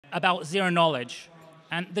about zero knowledge.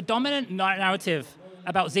 And the dominant narrative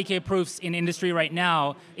about ZK proofs in industry right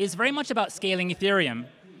now is very much about scaling Ethereum.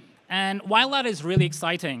 And while that is really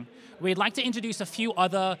exciting, we'd like to introduce a few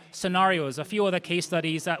other scenarios, a few other case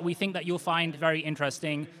studies that we think that you'll find very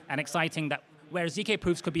interesting and exciting, where ZK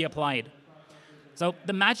proofs could be applied. So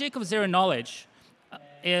the magic of zero knowledge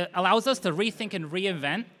it allows us to rethink and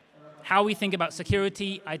reinvent how we think about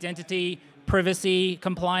security, identity, privacy,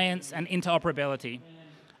 compliance, and interoperability.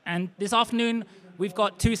 And this afternoon, we've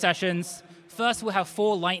got 2 sessions. First, we'll have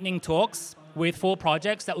 4 lightning talks with 4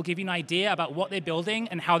 projects that will give you an idea about what they're building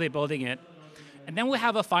and how they're building it. And then we'll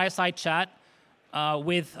have a fireside chat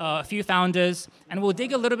with a few founders, and we'll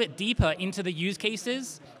dig a little bit deeper into the use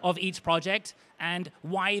cases of each project and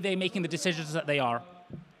why they're making the decisions that they are.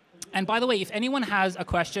 And by the way, if anyone has a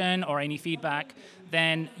question or any feedback,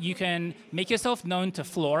 then you can make yourself known to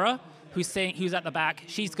Flora, who's at the back.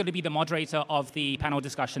 She's going to be the moderator of the panel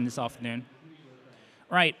discussion this afternoon.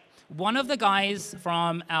 Right. One of the guys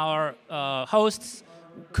from our hosts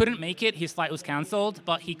couldn't make it. His flight was canceled,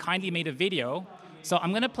 but he kindly made a video. So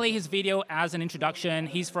I'm going to play his video as an introduction.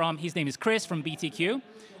 His name is Chris from BTQ.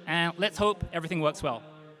 And let's hope everything works well.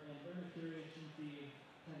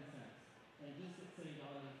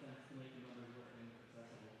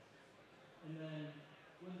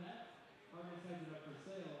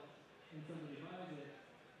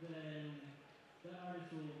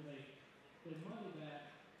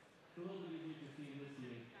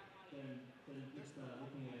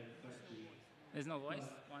 There's no voice?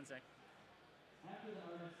 1 sec. After the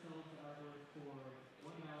artist sells the artwork for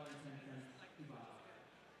 $1.10 to buy,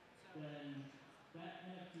 then that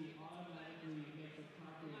NFT automatically makes a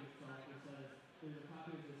copy of itself that says there's a copy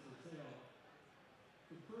of this for sale.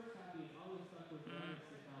 The first copy is always stuck with the artist's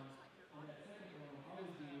account, and that second one will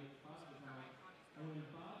always be with Bob's account. And when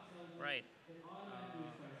Bob sells it, it automatically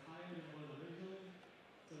starts higher than it was originally,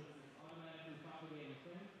 so it's automatically propagating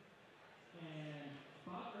thing. And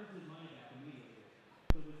Bob earns his money back immediately.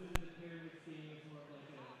 So this isn't a pyramid scheme, it's more like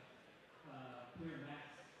a pyramid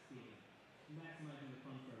max scheme, maximizing the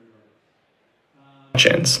funds for everybody.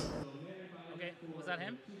 Okay, was that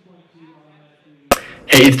him?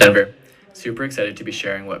 Hey, it's Denver. Super excited to be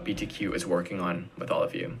sharing what BTQ is working on with all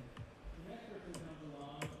of you.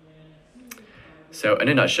 So in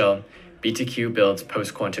a nutshell, BTQ builds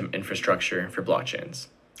post-quantum infrastructure for blockchains.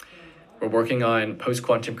 We're working on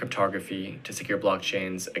post-quantum cryptography to secure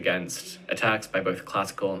blockchains against attacks by both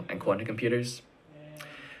classical and quantum computers.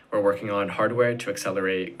 We're working on hardware to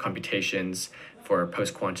accelerate computations for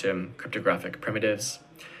post-quantum cryptographic primitives.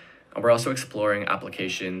 And we're also exploring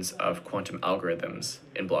applications of quantum algorithms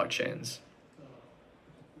in blockchains.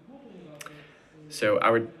 So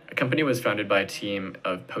our company was founded by a team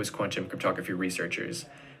of post-quantum cryptography researchers,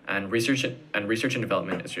 and research and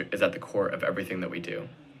development is at the core of everything that we do.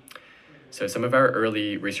 So some of our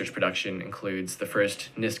early research production includes the first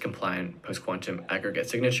NIST-compliant post-quantum aggregate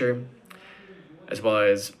signature, as well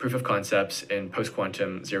as proof of concepts in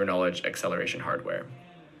post-quantum zero-knowledge acceleration hardware.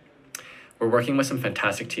 We're working with some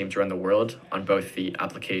fantastic teams around the world on both the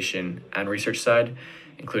application and research side,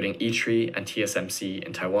 including eTree and TSMC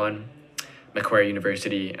in Taiwan, Macquarie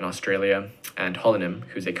University in Australia, and Holonym,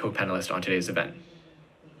 who's a co-panelist on today's event.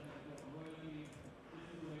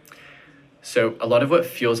 So a lot of what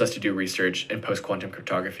fuels us to do research in post-quantum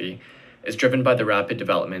cryptography is driven by the rapid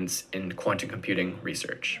developments in quantum computing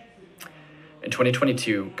research. In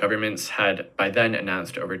 2022, governments had by then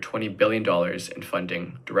announced over $20 billion in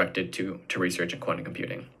funding directed to research in quantum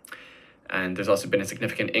computing. And there's also been a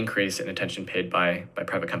significant increase in attention paid by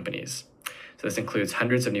private companies. So this includes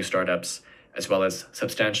hundreds of new startups, as well as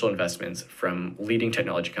substantial investments from leading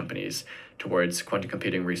technology companies towards quantum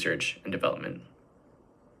computing research and development.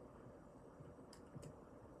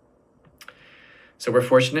 So we're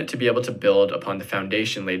fortunate to be able to build upon the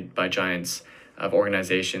foundation laid by giants of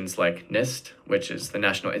organizations like NIST, which is the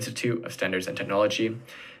National Institute of Standards and Technology,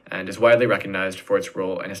 and is widely recognized for its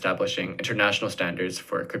role in establishing international standards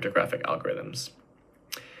for cryptographic algorithms.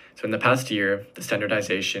 So in the past year, the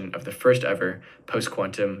standardization of the first ever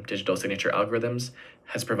post-quantum digital signature algorithms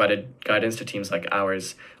has provided guidance to teams like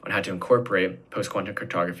ours on how to incorporate post-quantum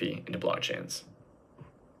cryptography into blockchains.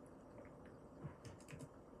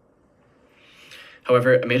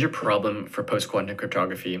 However, a major problem for post-quantum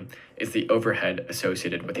cryptography is the overhead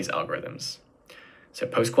associated with these algorithms. So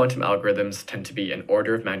post-quantum algorithms tend to be an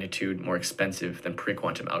order of magnitude more expensive than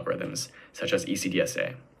pre-quantum algorithms, such as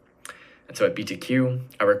ECDSA. And so at BTQ,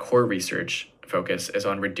 our core research focus is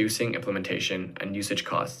on reducing implementation and usage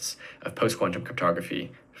costs of post-quantum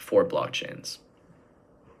cryptography for blockchains.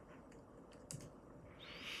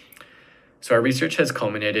 So our research has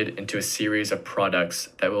culminated into a series of products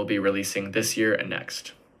that we'll be releasing this year and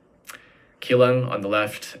next. zkLink on the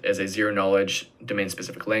left is a zero-knowledge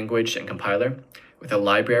domain-specific language and compiler with a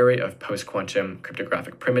library of post-quantum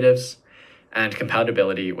cryptographic primitives and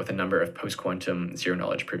compatibility with a number of post-quantum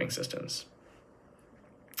zero-knowledge proving systems.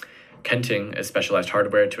 Kenting is specialized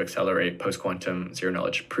hardware to accelerate post-quantum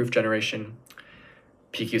zero-knowledge proof generation.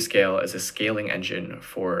 PQScale is a scaling engine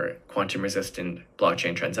for quantum-resistant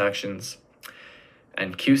blockchain transactions.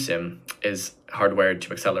 And QSIM is hardware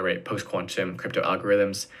to accelerate post-quantum crypto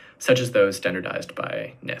algorithms, such as those standardized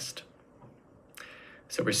by NIST.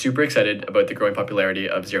 So we're super excited about the growing popularity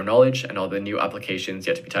of zero knowledge and all the new applications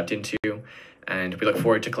yet to be tapped into, and we look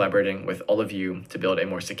forward to collaborating with all of you to build a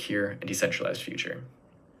more secure and decentralized future.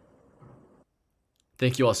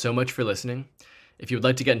 Thank you all so much for listening. If you would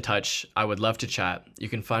like to get in touch, I would love to chat. You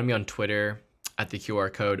can find me on Twitter at the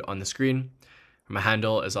QR code on the screen. My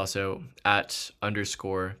handle is also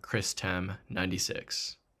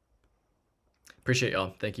 @_ChrisTam96. Appreciate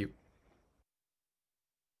y'all. Thank you.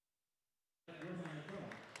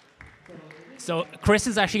 So Chris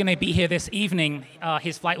is actually going to be here this evening.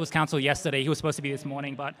 His flight was canceled yesterday. He was supposed to be this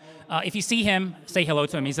morning, but if you see him, say hello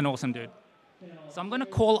to him. He's an awesome dude. So I'm going to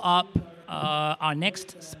call up our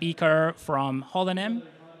next speaker from Holonym.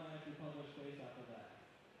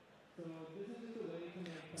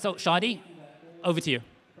 So Shadi, over to you.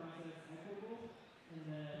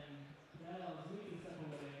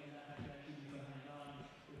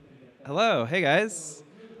 Hello, hey guys.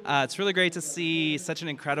 It's really great to see such an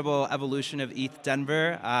incredible evolution of ETH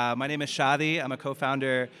Denver. My name is Shadi. I'm a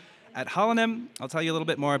co-founder at Holonym. I'll tell you a little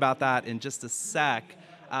bit more about that in just a sec.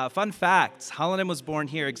 Fun fact, Holonym was born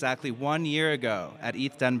here exactly 1 year ago at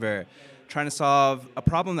ETH Denver, trying to solve a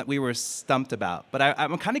problem that we were stumped about. But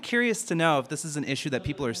I'm kind of curious to know if this is an issue that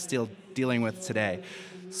people are still dealing with today.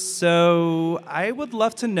 So I would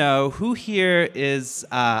love to know who here is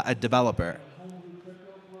a developer.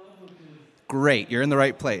 Great, you're in the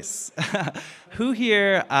right place. Who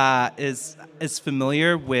here is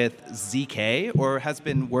familiar with ZK or has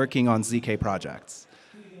been working on ZK projects?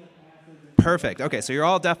 Perfect. Okay, so you're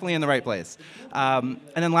all definitely in the right place. And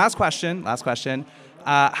then last question.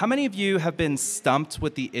 How many of you have been stumped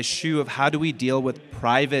with the issue of how do we deal with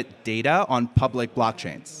private data on public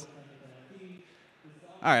blockchains?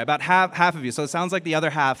 All right, about half of you. So it sounds like the other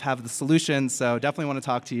half have the solution, so definitely want to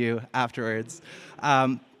talk to you afterwards.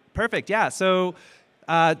 Perfect, yeah. So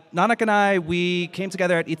Nanak and I, we came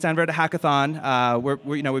together at ETH Denver at a hackathon.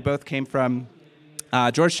 We both came from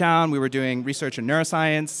Georgetown. We were doing research in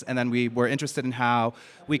neuroscience, and then we were interested in how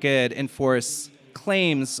we could enforce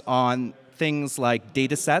claims on things like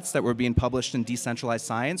data sets that were being published in decentralized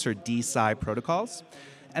science or DeSci protocols.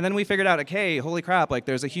 And then we figured out, okay, holy crap, like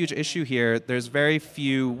there's a huge issue here. There's very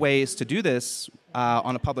few ways to do this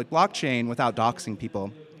on a public blockchain without doxing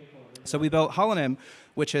people. So we built Holonym,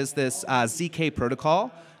 which is this ZK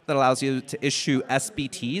protocol that allows you to issue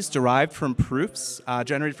SBTs derived from proofs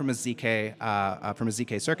generated from a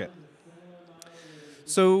ZK circuit.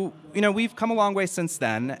 So we've come a long way since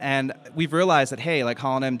then, and we've realized that hey, like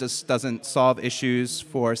Holonym just doesn't solve issues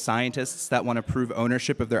for scientists that want to prove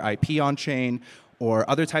ownership of their IP on chain, or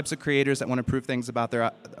other types of creators that want to prove things about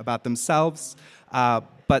themselves.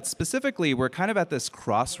 But specifically, we're kind of at this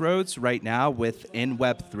crossroads right now within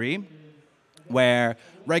Web3, where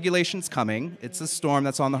regulation's coming. It's a storm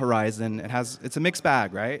that's on the horizon. It's a mixed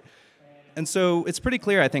bag, right? And so it's pretty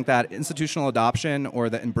clear, I think, that institutional adoption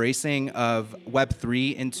or the embracing of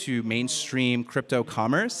Web3 into mainstream crypto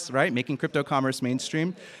commerce, right? Making crypto commerce mainstream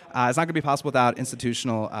is not going to be possible without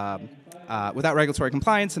without regulatory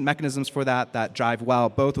compliance and mechanisms for that jive well,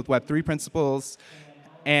 both with Web3 principles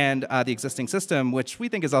and the existing system, which we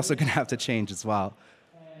think is also going to have to change as well.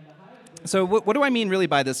 So what do I mean really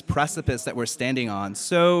by this precipice that we're standing on?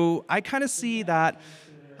 So I kind of see that,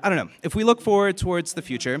 I don't know, if we look forward towards the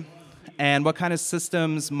future and what kind of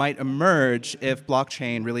systems might emerge if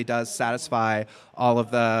blockchain really does satisfy all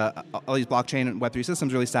these blockchain and Web3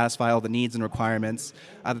 systems really satisfy all the needs and requirements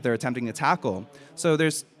that they're attempting to tackle. So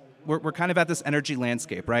we're kind of at this energy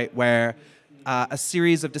landscape, right, where a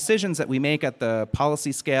series of decisions that we make at the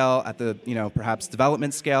policy scale, at the perhaps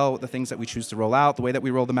development scale, the things that we choose to roll out, the way that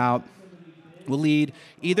we roll them out, will lead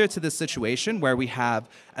either to this situation where we have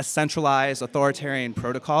a centralized authoritarian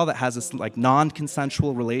protocol that has this like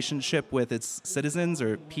non-consensual relationship with its citizens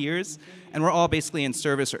or peers, and we're all basically in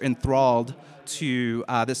service or enthralled to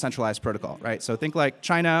this centralized protocol, right? So think like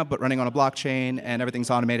China, but running on a blockchain and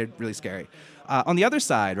everything's automated, really scary. On the other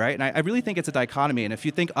side, right, and I really think it's a dichotomy, and if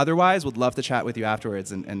you think otherwise, would love to chat with you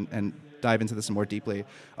afterwards and dive into this more deeply.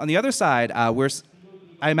 On the other side,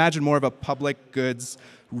 I imagine more of a public goods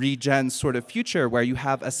regen sort of future where you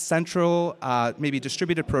have a central, maybe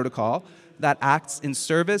distributed protocol that acts in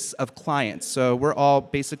service of clients. So we're all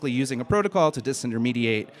basically using a protocol to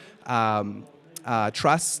disintermediate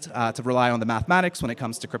trust, to rely on the mathematics when it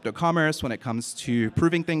comes to crypto commerce, when it comes to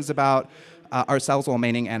proving things about ourselves while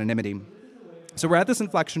maintaining anonymity. So we're at this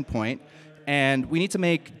inflection point, and we need to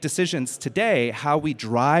make decisions today how we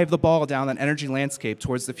drive the ball down that energy landscape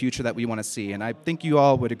towards the future that we want to see. And I think you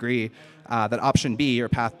all would agree that option B, or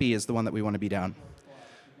path B, is the one that we want to be down.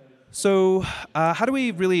 So how do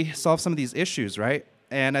we really solve some of these issues, right?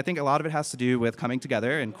 And I think a lot of it has to do with coming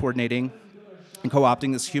together and coordinating and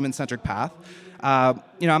co-opting this human-centric path. I'm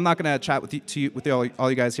not going to chat with all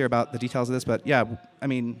you guys here about the details of this, but yeah, I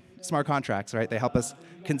mean, smart contracts, right? They help us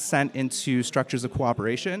consent into structures of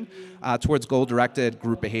cooperation towards goal-directed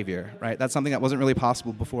group behavior, right? That's something that wasn't really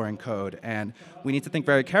possible before in code, and we need to think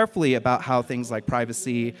very carefully about how things like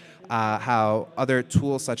privacy, how other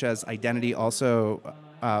tools such as identity also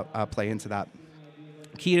play into that.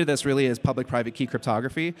 Key to this really is public-private key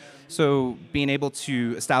cryptography. So being able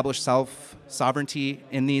to establish self-sovereignty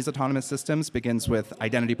in these autonomous systems begins with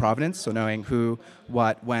identity provenance, so knowing who,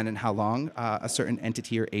 what, when, and how long a certain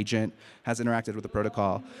entity or agent has interacted with the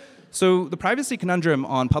protocol. So the privacy conundrum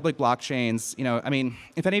on public blockchains,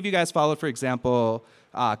 if any of you guys followed, for example,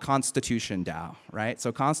 Constitution DAO, right?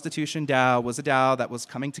 So Constitution DAO was a DAO that was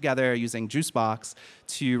coming together using Juicebox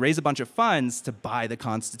to raise a bunch of funds to buy the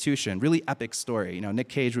Constitution. Really epic story. Nick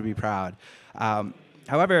Cage would be proud.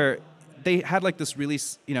 However, they had like this really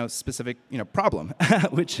specific problem,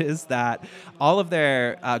 which is that all of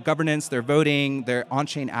their governance, their voting, their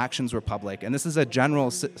on-chain actions were public, and this is a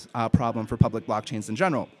general problem for public blockchains in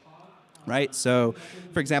general. Right? So,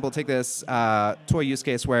 for example, take this toy use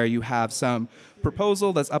case where you have some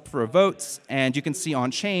proposal that's up for a vote, and you can see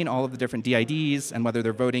on-chain all of the different DIDs and whether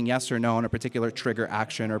they're voting yes or no on a particular trigger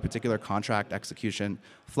action or a particular contract execution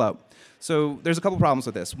flow. So there's a couple problems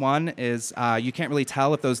with this. One is you can't really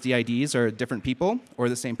tell if those DIDs are different people or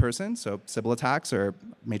the same person, so Sybil attacks are a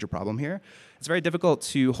major problem here. It's very difficult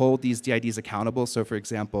to hold these DIDs accountable. So for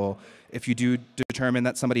example, if you do determine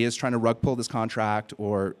that somebody is trying to rug pull this contract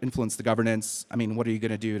or influence the governance, what are you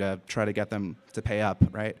going to do to try to get them to pay up,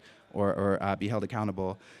 right? Or be held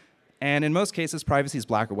accountable? And in most cases, privacy is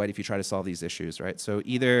black or white if you try to solve these issues, right? So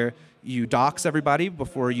either you dox everybody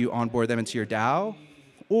before you onboard them into your DAO,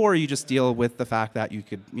 or you just deal with the fact that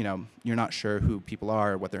you're not sure who people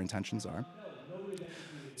are or what their intentions are.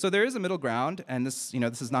 So there is a middle ground, and this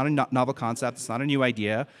is not a novel concept, it's not a new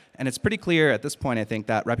idea, and it's pretty clear at this point, I think,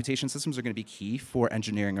 that reputation systems are going to be key for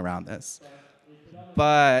engineering around this.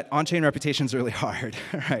 But on-chain reputation is really hard,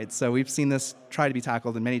 right? So we've seen this try to be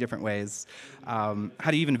tackled in many different ways. How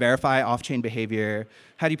do you even verify off-chain behavior?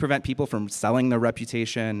 How do you prevent people from selling their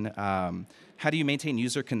reputation? How do you maintain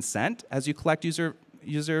user consent as you collect user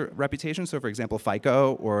reputation? So for example,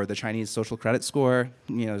 FICO or the Chinese social credit score,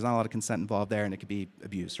 there's not a lot of consent involved there, and it could be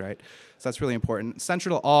abused, right? So that's really important.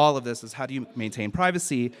 Central to all of this is how do you maintain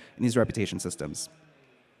privacy in these reputation systems?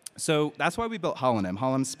 So that's why we built Holonym.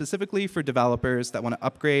 Holonym specifically for developers that want to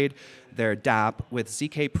upgrade their dApp with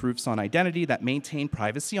ZK proofs on identity that maintain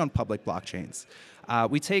privacy on public blockchains.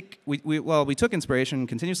 We took inspiration,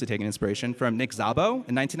 continuously taking inspiration from Nick Szabo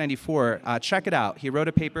in 1994. Check it out. He wrote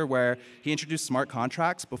a paper where he introduced smart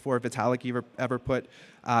contracts before Vitalik ever put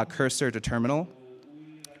cursor to terminal.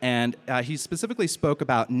 And he specifically spoke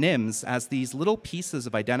about NIMs as these little pieces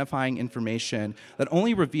of identifying information that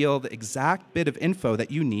only reveal the exact bit of info that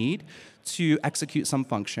you need to execute some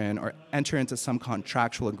function or enter into some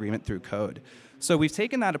contractual agreement through code. So we've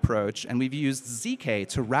taken that approach, and we've used ZK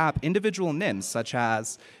to wrap individual NIMs, such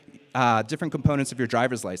as different components of your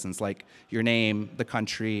driver's license, like your name, the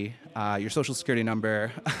country, your social security number,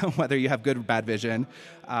 whether you have good or bad vision.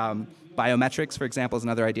 Biometrics, for example, is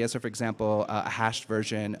another idea. So for example, a hashed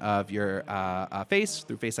version of your face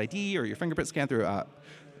through Face ID, or your fingerprint scan through a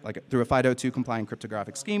FIDO2 compliant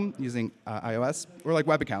cryptographic scheme using iOS, or like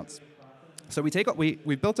web accounts. So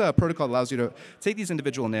we built a protocol that allows you to take these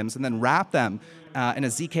individual NIMs and then wrap them in a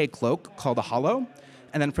ZK cloak called a holo.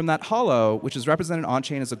 And then from that holo, which is represented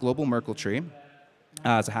on-chain as a global Merkle tree,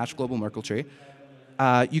 as a hash global Merkle tree,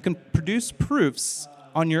 you can produce proofs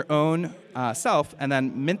on your own self and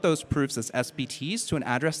then mint those proofs as SBTs to an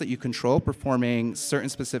address that you control, performing certain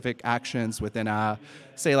specific actions within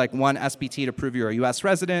say like one SBT to prove you're a US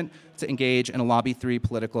resident, to engage in a lobby 3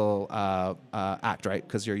 political act, right?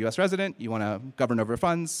 Because you're a US resident, you want to govern over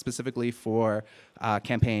funds specifically for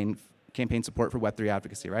campaign support for Web3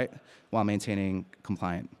 advocacy, right? While maintaining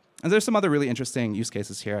compliant. And there's some other really interesting use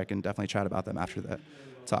cases here. I can definitely chat about them after the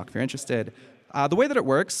talk if you're interested. The way that it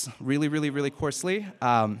works, really coarsely,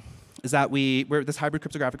 is that we're this hybrid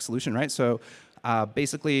cryptographic solution, right? So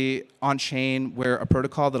basically, on-chain, we're a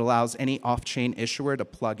protocol that allows any off-chain issuer to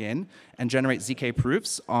plug in and generate ZK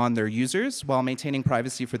proofs on their users while maintaining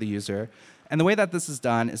privacy for the user. And the way that this is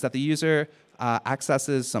done is that the user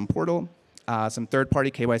accesses some portal, some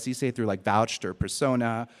third-party KYC, say through like Vouched or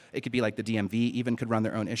Persona. It could be like the DMV even could run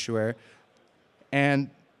their own issuer. And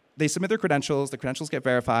they submit their credentials. The credentials get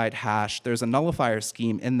verified, hashed. There's a nullifier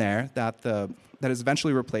scheme in there that is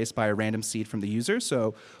eventually replaced by a random seed from the user.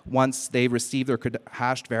 So once they receive their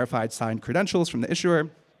hashed, verified, signed credentials from the issuer,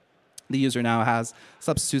 the user now has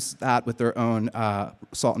substitutes that with their own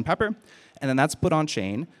salt and pepper. And then that's put on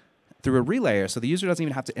chain through a relayer. So the user doesn't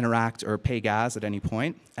even have to interact or pay gas at any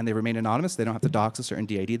point, and they remain anonymous. They don't have to dox a certain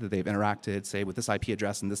DID that they've interacted, say, with this IP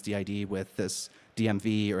address and this DID with this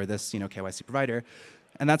DMV or this KYC provider.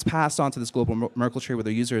 And that's passed on to this global Merkle tree where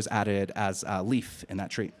the user is added as a leaf in that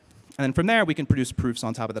tree. And then from there, we can produce proofs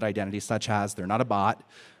on top of that identity, such as they're not a bot,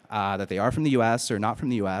 that they are from the US or not from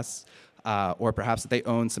the US, or perhaps that they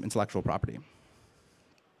own some intellectual property.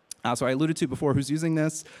 So I alluded to before who's using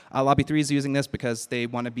this. Lobby 3 is using this because they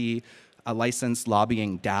want to be a licensed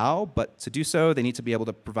lobbying DAO, but to do so, they need to be able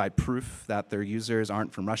to provide proof that their users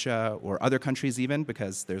aren't from Russia or other countries even,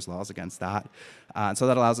 because there's laws against that. And so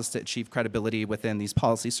that allows us to achieve credibility within these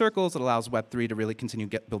policy circles. It allows Web3 to really continue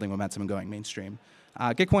building momentum and going mainstream.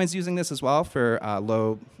 Gitcoin's using this as well for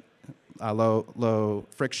low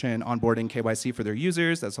friction onboarding KYC for their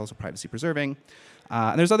users. That's also privacy preserving.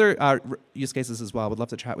 And there's other use cases as well. Would love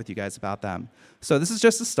to chat with you guys about them. So this is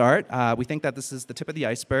just the start. We think that this is the tip of the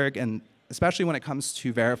iceberg, and especially when it comes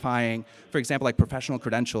to verifying, for example, like professional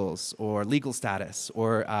credentials or legal status,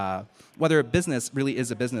 or whether a business really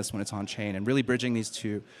is a business when it's on chain, and really bridging these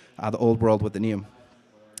two, the old world with the new.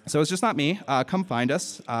 So it's just not me. Come find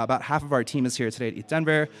us. About half of our team is here today at ETH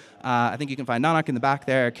Denver. I think you can find Nanak in the back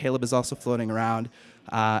there. Caleb is also floating around.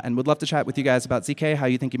 And would love to chat with you guys about ZK, how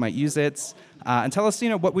you think you might use it, and tell us,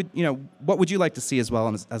 what would you like to see as well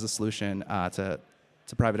as a solution to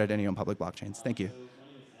private identity on public blockchains. Thank you.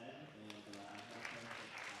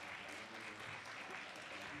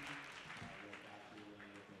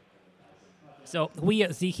 So we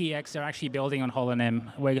at ZKEX are actually building on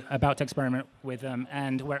Holonym. We're about to experiment with them,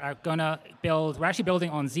 and we're actually building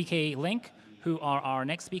on zkLink, who are our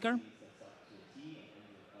next speaker.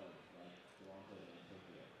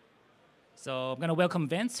 So I'm going to welcome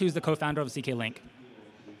Vince, who's the co-founder of zkLink.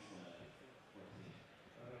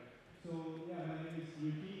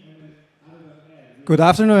 Good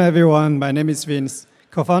afternoon, everyone. My name is Vince,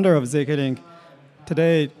 co-founder of zkLink.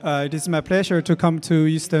 Today, it is my pleasure to come to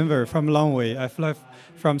East Denver from a long way. I flew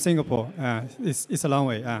from Singapore. It's a long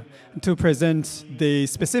way. To present the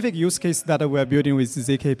specific use case that we're building with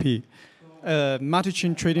ZKP, a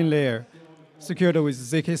multi-chain trading layer secured with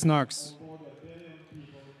ZK snarks.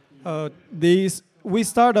 We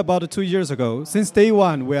started about 2 years ago. Since day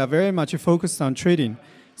one, we are very much focused on trading.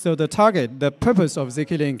 So the purpose of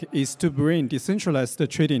ZKLink is to bring decentralized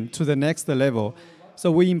trading to the next level. So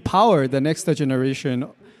we empower the next generation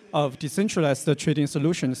of decentralized trading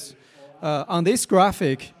solutions. On this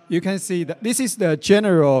graphic, you can see that this is the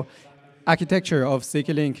general architecture of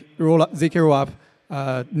ZKLink ZK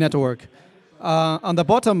rollup network. On the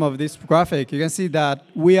bottom of this graphic, you can see that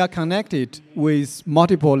we are connected with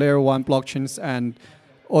multiple layer 1 blockchains and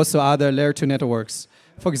also other layer 2 networks.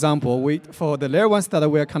 For example, for the layer 1s that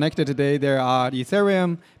we are connected today, there are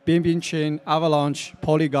Ethereum, BNB Chain, Avalanche,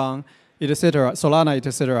 Polygon, etc., Solana,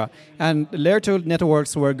 etc. And layer 2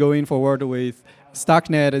 networks were going forward with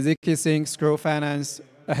Starknet, ZK-Sync, Scroll Finance,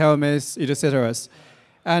 Helmis, etc.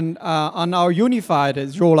 And on our unified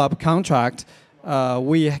rollup contract,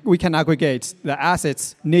 we can aggregate the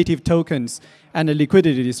assets, native tokens, and the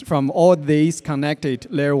liquidities from all these connected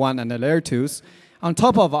layer 1 and the layer 2s. On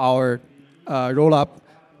top of our rollup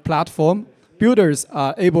platform, builders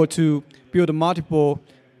are able to build multiple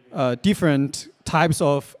different types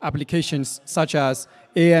of applications, such as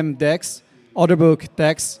AM DEX, order book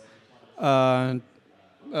DEX, NFT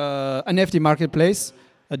marketplace,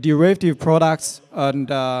 derivative products, and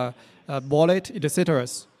wallet, etc.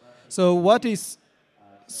 So what is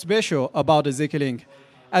special about the ZKLink?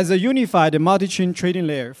 As a unified multi-chain trading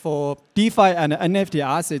layer for DeFi and NFT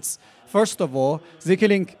assets, first of all,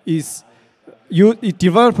 ZKLink is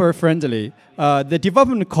developer-friendly. The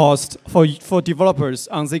development cost for developers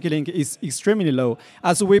on ZKLink is extremely low,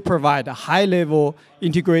 as we provide high-level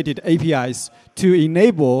integrated APIs to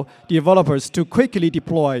enable developers to quickly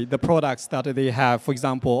deploy the products that they have. For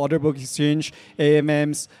example, order book exchange,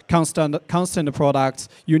 AMMs, constant products,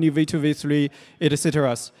 Uni V2, V3,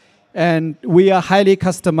 etc. And we are highly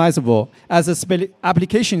customizable. As a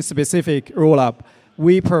application-specific rollup,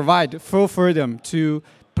 we provide full freedom to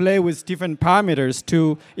play with different parameters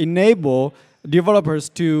to enable developers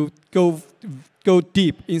to go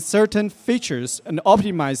deep in certain features and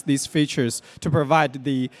optimize these features to provide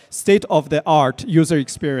the state-of-the-art user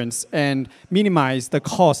experience and minimize the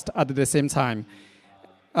cost at the same time.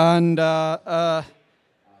 And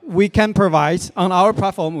we can provide, on our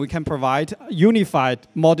platform, we can provide unified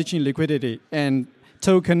multi-chain liquidity and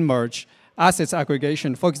token merge, assets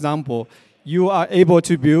aggregation. For example, you are able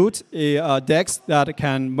to build a DEX that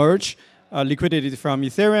can merge liquidity from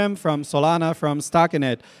Ethereum, from Solana, from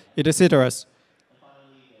Starknet, etc.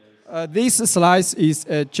 This slide is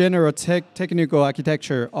a general technical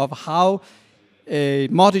architecture of how a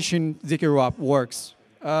multi-chain ZK rollup works.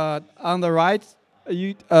 On the right,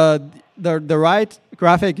 the right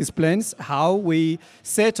graphic explains how we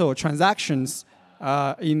settle transactions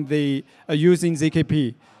using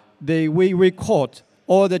ZKP. We record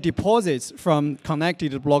all the deposits from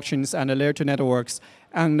connected blockchains and layer 2 networks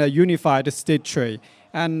and a unified state tray.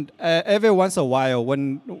 And every once in a while,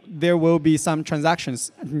 when there will be some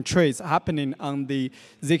transactions and trades happening on the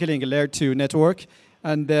zkLink layer 2 network,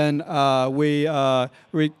 and then we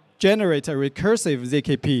generate a recursive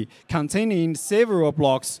ZKP containing several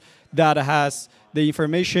blocks that has the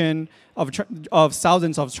information of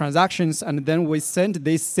thousands of transactions, and then we send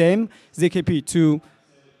this same ZKP to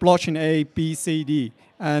blockchain A, B, C, D,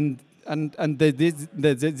 and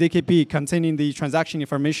the ZKP containing the transaction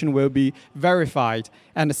information will be verified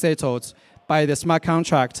and settled by the smart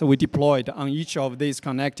contract we deployed on each of these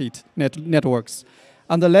connected networks.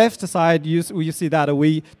 On the left side, you see that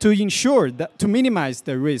to minimize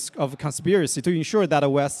the risk of conspiracy, to ensure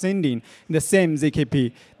that we are sending the same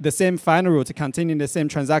ZKP, the same final route containing the same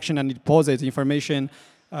transaction and deposit information,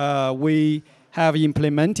 we have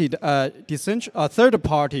implemented a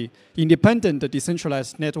third-party independent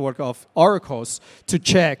decentralized network of oracles to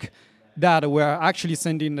check that we're actually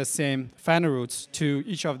sending the same final routes to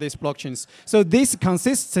each of these blockchains. So this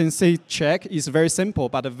consistency check is very simple,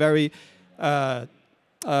 but very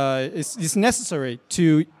it's necessary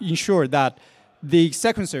to ensure that the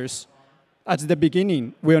sequencers at the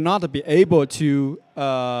beginning will not be able to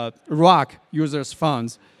rock users'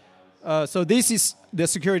 funds. So this is the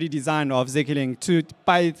security design of zkLink.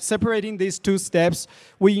 By separating these two steps,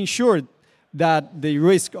 we ensure that the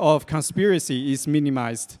risk of conspiracy is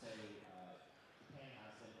minimized.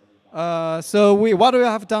 What we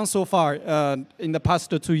have done so far in the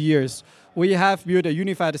past 2 years, we have built a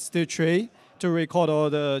unified state tray to record all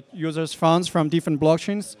the users' funds from different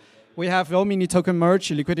blockchains. We have mini token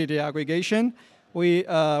merge, liquidity aggregation. We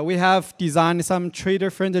have designed some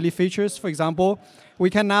trader-friendly features. For example, we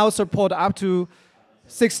can now support up to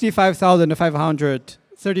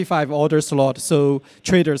 65,535 order slots, so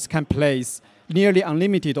traders can place nearly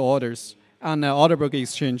unlimited orders on an order book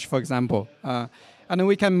exchange, for example. And then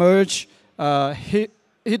we can merge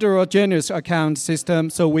heterogeneous account system,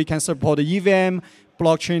 so we can support EVM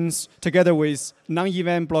blockchains together with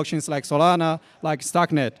non-EVM blockchains like Solana, like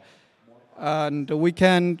Starknet. And we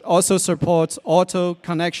can also support auto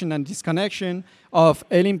connection and disconnection of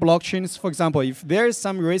alien blockchains. For example, if there is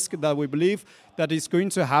some risk that we believe that is going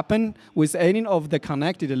to happen with any of the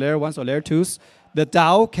connected layer 1s or layer 2s, the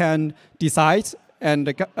DAO can decide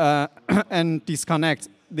and, and disconnect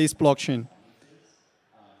this blockchain.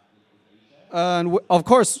 And of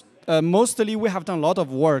course, mostly we have done a lot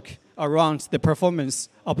of work around the performance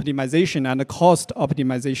optimization and the cost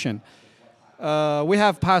optimization. We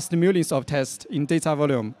have passed millions of tests in data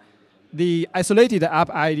volume. The isolated app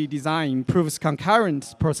ID design improves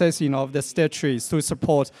concurrent processing of the state trees to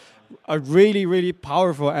support a really, really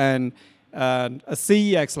powerful and a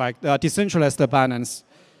ZKEX like decentralized balance.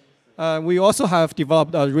 We also have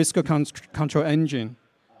developed a risk control engine.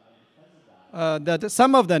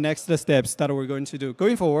 Some of the next steps that we're going to do.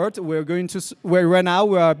 Going forward, right now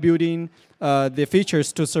we are building the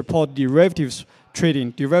features to support derivatives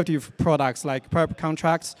trading, derivative products like perp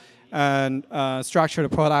contracts and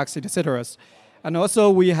structured products, etc. And also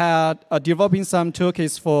we had developing some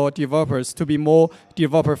toolkits for developers to be more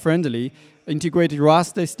developer-friendly, integrate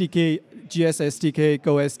Rust SDK, GS SDK,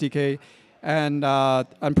 Go SDK,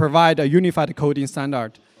 and provide a unified coding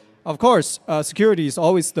standard. Of course, security is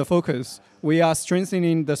always the focus. We are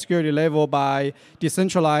strengthening the security level by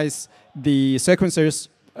decentralize the sequencers.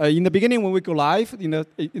 In the beginning, when we go live, in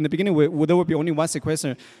the beginning, there will be only one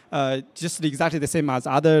sequencer, just exactly the same as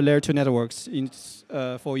other layer 2 networks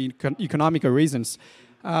for economical reasons.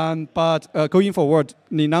 But going forward,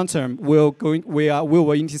 in the long term, we will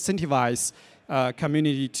incentivize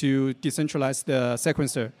community to decentralize the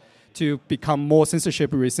sequencer to become more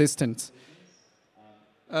censorship resistant.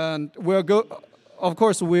 And we're gonna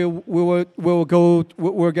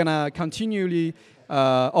continually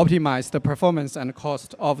optimize the performance and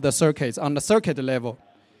cost of the circuits on the circuit level.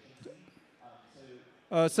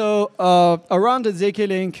 Around the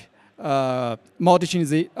zkLink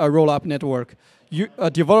multi-chain roll-up network,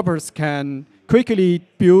 developers can quickly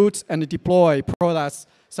build and deploy products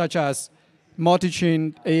such as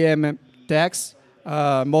multi-chain DEX,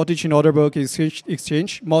 multi-chain order book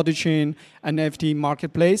exchange, multi-chain NFT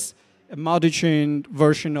marketplace, a multi-chain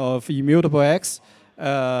version of Immutable X,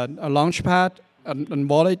 a launchpad, and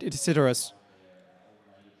wallet, etc.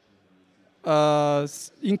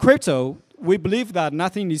 In crypto, we believe that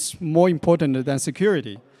nothing is more important than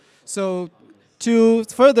security. So to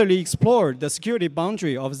furtherly explore the security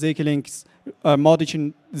boundary of zkLink's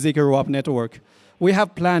multi-chain ZK rollup network, we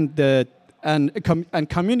have planned a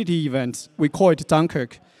community event. We call it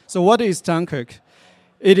Dunkirk. So what is Dunkirk?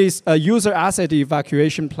 It is a user asset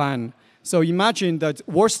evacuation plan. So imagine that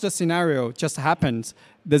worst scenario just happened.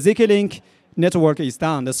 The zkLink network is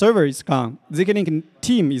down, the server is gone, zkLink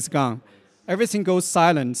team is gone. Everything goes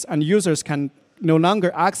silent, and users can no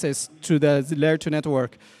longer access to the layer 2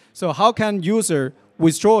 network. So how can user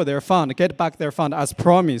withdraw their fund, get back their fund as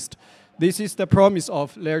promised? This is the promise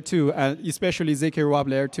of layer 2, and especially ZK rollup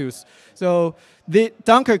layer 2s. So the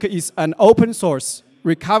Dunkirk is an open source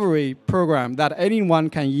recovery program that anyone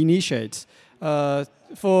can initiate.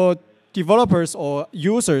 For developers or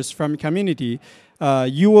users from community,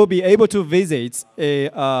 you will be able to visit a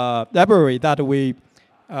library that we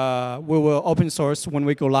will open source when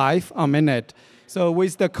we go live on mainnet. So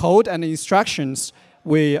with the code and instructions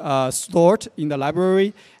we stored in the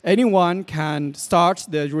library, anyone can start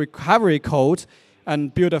the recovery code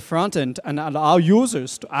and build a front end and allow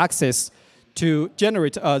users to access to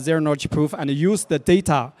generate a zero-knowledge proof and use the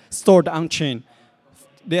data stored on-chain.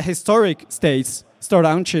 The historic states stored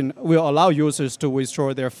on-chain will allow users to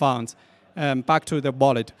withdraw their funds back to the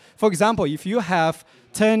wallet. For example, if you have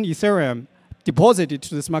 10 Ethereum deposited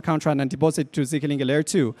to the smart contract and deposited to zkLink layer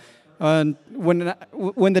 2, and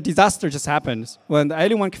when the disaster just happens, when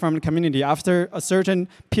anyone from the community, after a certain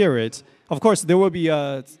period, of course, there will be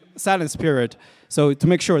a silence period, so to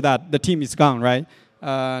make sure that the team is gone, right?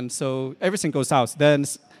 And so everything goes out. Then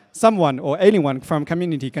someone or anyone from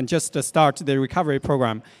community can just start the recovery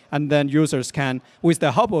program, and then users can, with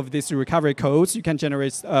the help of these recovery codes, you can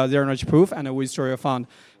generate zero-knowledge proof and withdraw your fund.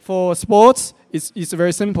 For sports, it's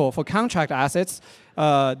very simple. For contract assets,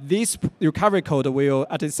 this recovery code will,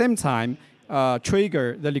 at the same time,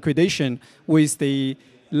 trigger the liquidation with the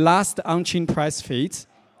last on-chain price feed,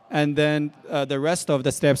 and then the rest of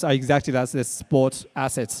the steps are exactly as the sport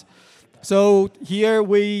assets. So here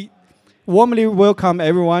we warmly welcome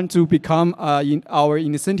everyone to become our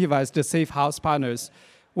incentivized safe house partners.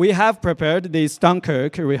 We have prepared this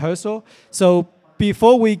Dunkirk rehearsal. So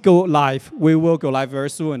before we go live, we will go live very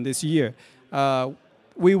soon this year.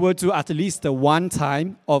 We will do at least one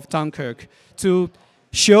time of Dunkirk to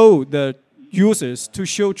show the users, to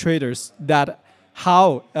show traders that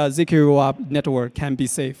how a ZK rollup network can be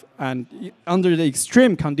safe, and under the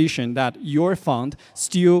extreme condition that your fund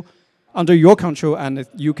still under your control and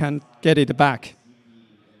you can get it back.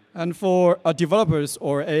 And for developers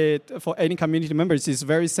or for any community members, it's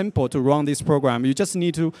very simple to run this program. You just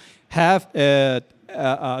need to have a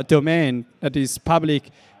domain that is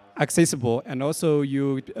public accessible, and also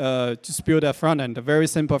you just build a front end, a very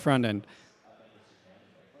simple front end.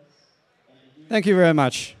 Thank you very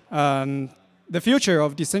much. The future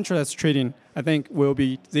of decentralized trading, I think, will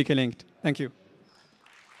be ZK-linked. Thank you.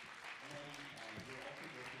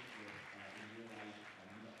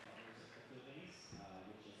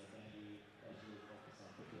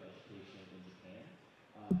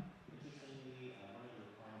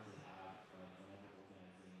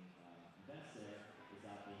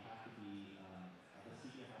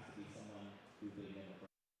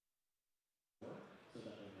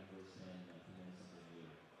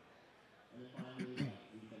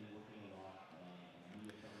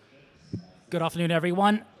 Good afternoon,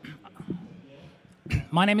 everyone.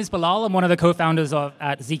 My name is Bilal. I'm one of the co-founders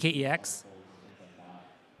at ZKEX.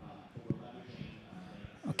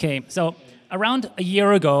 Okay, so around a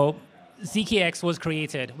year ago, ZKEX was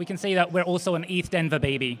created. We can say that we're also an ETH Denver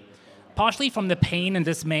baby, partially from the pain and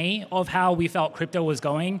dismay of how we felt crypto was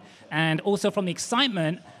going, and also from the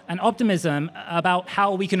excitement and optimism about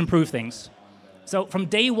how we can improve things. So from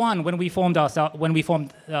day one, when we formed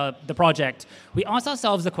the project, we asked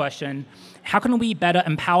ourselves the question: how can we better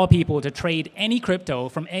empower people to trade any crypto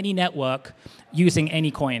from any network using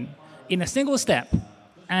any coin in a single step?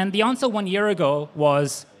 And the answer 1 year ago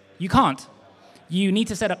was You can't. You need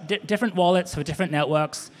to set up different wallets for different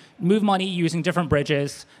networks, move money using different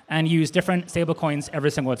bridges, and use different stablecoins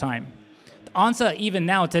every single time. The answer, even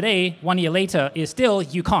now today, 1 year later, is still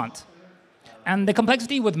you can't. And the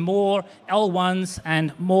complexity with more L1s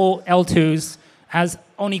and more L2s has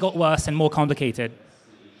only got worse and more complicated.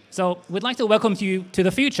 So we'd like to welcome you to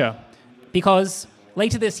the future, because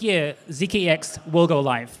later this year, ZKEX will go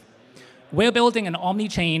live. We're building an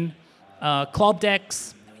omni-chain club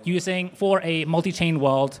DEX for a multi-chain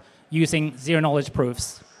world using zero-knowledge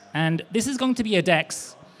proofs. And this is going to be a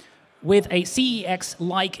DEX with a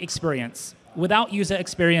CEX-like experience, without user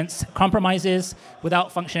experience compromises,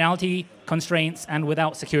 without functionality constraints, and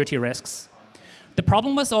without security risks. The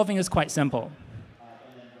problem we're solving is quite simple.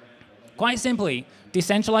 Quite simply,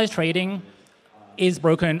 decentralized trading is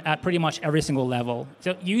broken at pretty much every single level.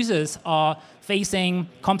 So users are facing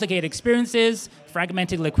complicated experiences,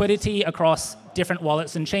 fragmented liquidity across different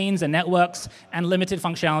wallets and chains and networks, and limited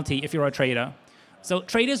functionality if you're a trader. So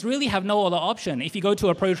traders really have no other option. If you go to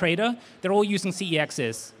a pro trader, they're all using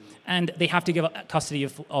CEXs, and they have to give up custody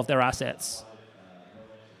of their assets.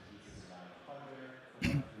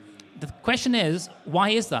 The question is, why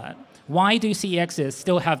is that? Why do CEXs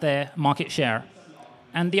still have their market share?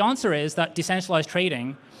 And the answer is that decentralized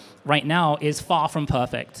trading right now is far from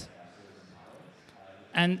perfect.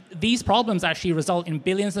 And these problems actually result in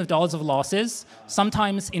billions of dollars of losses,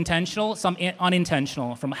 sometimes intentional, some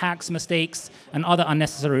unintentional, from hacks, mistakes, and other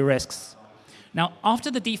unnecessary risks. Now,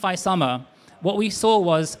 after the DeFi summer, what we saw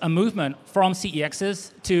was a movement from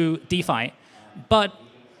CEXs to DeFi. But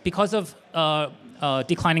because of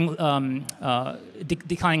declining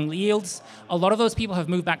yields, a lot of those people have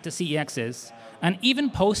moved back to CEXs. And even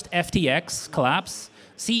post-FTX collapse,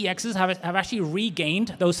 CEXs have actually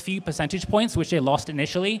regained those few percentage points which they lost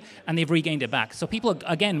initially, and they've regained it back. So people are,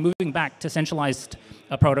 again, moving back to centralized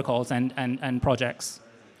protocols and projects.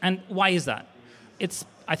 And why is that?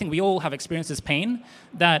 I think we all have experienced this pain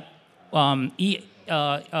that EOA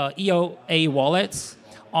wallets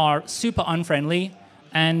are super unfriendly,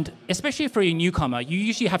 and especially for a newcomer, you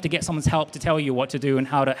usually have to get someone's help to tell you what to do and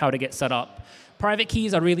how to get set up. Private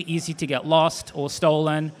keys are really easy to get lost or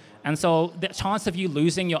stolen, and so the chance of you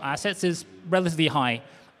losing your assets is relatively high.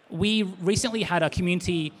 We recently had a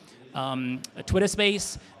community Twitter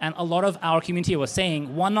space, and a lot of our community was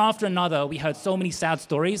saying, one after another, we heard so many sad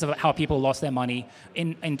stories about how people lost their money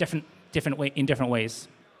in different ways.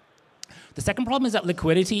 The second problem is that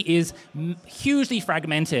liquidity is hugely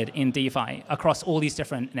fragmented in DeFi across all these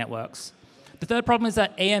different networks. The third problem is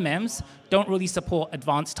that AMMs don't really support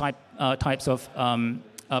advanced types of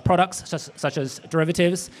products, such as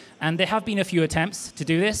derivatives, and there have been a few attempts to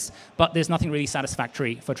do this, but there's nothing really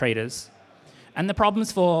satisfactory for traders. And the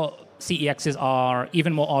problems for CEXs are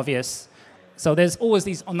even more obvious. So there's always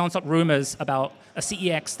these non-stop rumors about a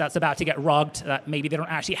CEX that's about to get rugged, that maybe they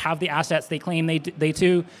don't actually have the assets they claim they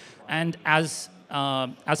do. And as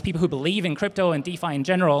people who believe in crypto and DeFi in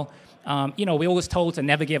general, we're always told to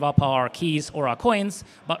never give up our keys or our coins,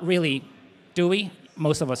 but really, do we?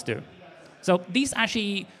 Most of us do. So these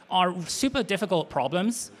actually are super difficult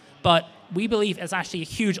problems, but we believe it's actually a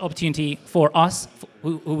huge opportunity for us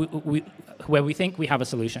where we think we have a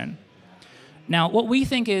solution. Now, what we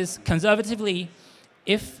think is, conservatively,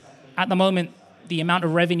 if at the moment the amount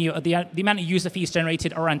of revenue, the amount of user fees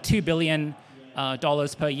generated are around $2 billion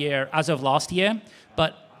per year as of last year,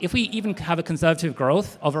 but if we even have a conservative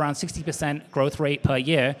growth of around 60% growth rate per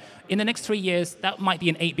year, in the next 3 years, that might be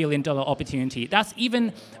an $8 billion opportunity. That's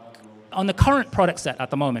even on the current product set at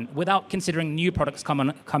the moment, without considering new products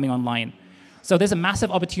coming online. So there's a massive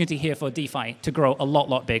opportunity here for DeFi to grow a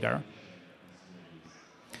lot bigger.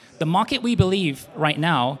 The market, we believe, right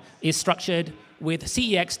now is structured with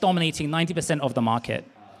CEX dominating 90% of the market.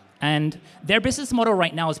 And their business model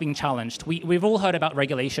right now is being challenged. We've all heard about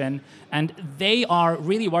regulation, and they are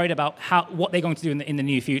really worried about what they're going to do in the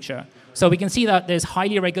near future. So we can see that there's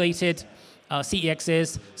highly regulated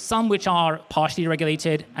CEXs, some which are partially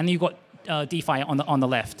regulated, and you've got DeFi on the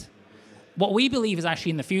left. What we believe is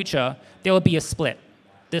actually in the future, there will be a split.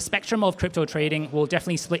 The spectrum of crypto trading will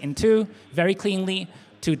definitely split in two, very cleanly,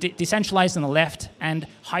 to decentralized on the left and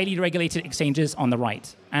highly regulated exchanges on the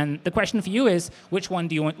right. And the question for you is, which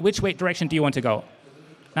direction do you want to go?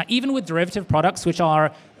 Now, even with derivative products, which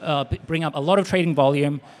bring up a lot of trading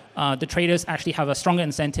volume, the traders actually have a stronger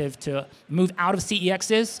incentive to move out of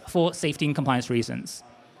CEXs for safety and compliance reasons.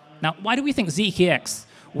 Now, why do we think ZKEX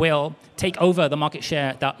will take over the market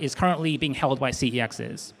share that is currently being held by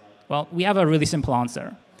CEXs? Well, we have a really simple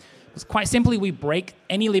answer. Because quite simply, we break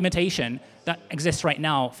any limitation that exists right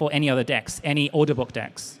now for any other DEX, any order book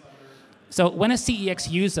DEX. So when a ZKEX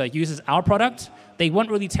user uses our product, they won't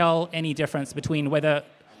really tell any difference between whether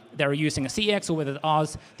they're using a ZKEX or whether it's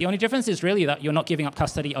ours. The only difference is really that you're not giving up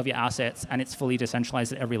custody of your assets, and it's fully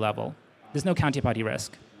decentralized at every level. There's no counterparty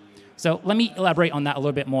risk. So let me elaborate on that a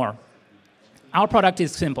little bit more. Our product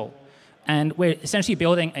is simple, and we're essentially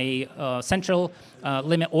building a central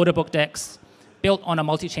limit order book DEX built on a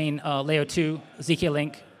multi-chain layer 2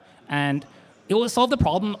 zkLink, and it will solve the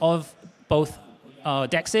problem of both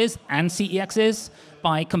DEXs and ZKEXs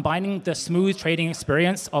by combining the smooth trading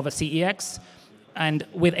experience of a ZKEX and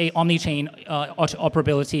with a omni-chain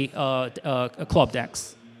interoperability club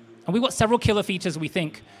DEX. And we've got several killer features we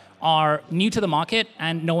think are new to the market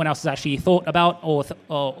and no one else has actually thought about or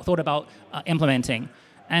thought about implementing.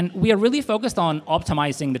 And we are really focused on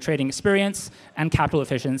optimizing the trading experience and capital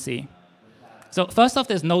efficiency. So first off,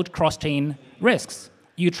 there's no cross-chain risks.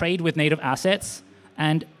 You trade with native assets.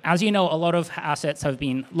 And as you know, a lot of assets have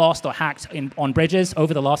been lost or hacked on bridges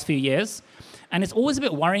over the last few years. And it's always a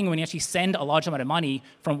bit worrying when you actually send a large amount of money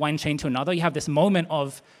from one chain to another. You have this moment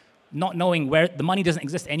of not knowing where the money doesn't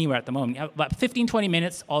exist anywhere at the moment. You have about 15, 20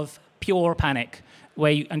 minutes of pure panic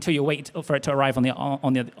until you wait for it to arrive on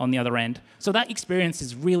the other end. So that experience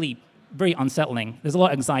is really very unsettling. There's a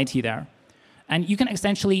lot of anxiety there. And you can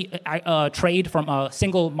essentially trade from a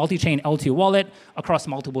single multi-chain L2 wallet across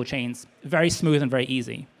multiple chains. Very smooth and very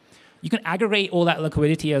easy. You can aggregate all that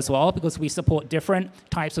liquidity as well because we support different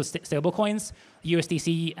types of stablecoins,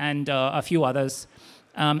 USDC and a few others.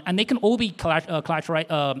 And they can all be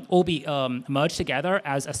merged together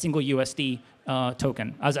as a single USD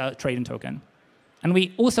token, as a trading token. And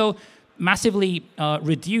we also massively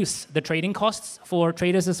reduce the trading costs for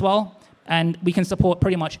traders as well. And we can support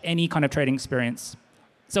pretty much any kind of trading experience.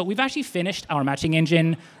 So we've actually finished our matching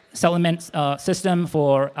engine settlement system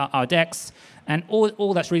for our DEX. And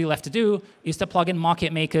all that's really left to do is to plug in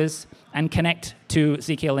market makers and connect to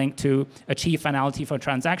zkLink to achieve finality for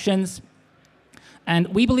transactions. And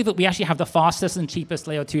we believe that we actually have the fastest and cheapest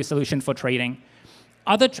layer 2 solution for trading.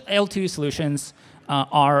 Other L2 solutions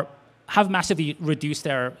have massively reduced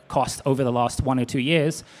their cost over the last 1 or 2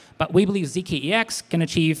 years, but we believe ZKEX can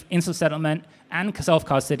achieve instant settlement and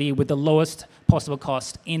self-custody with the lowest possible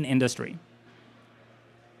cost in industry.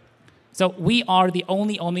 So we are the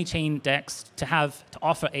only omni-chain DEX to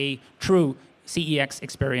offer a true ZKEX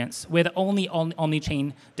experience. We're the only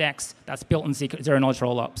omni-chain DEX that's built on zero-knowledge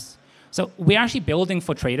rollups. So we're actually building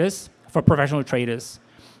for traders, for professional traders.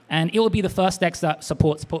 And it will be the first DEX that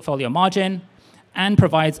supports portfolio margin and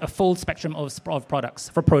provides a full spectrum of products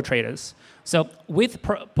for pro traders. So with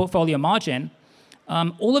portfolio margin,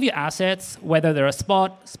 all of your assets, whether they're a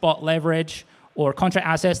spot leverage, or contract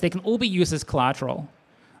assets, they can all be used as collateral.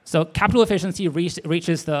 So capital efficiency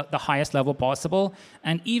reaches the highest level possible.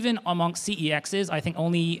 And even amongst ZKEXs, I think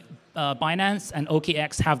only Binance and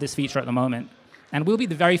OKX have this feature at the moment. And we'll be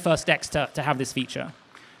the very first DEX to have this feature.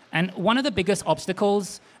 And one of the biggest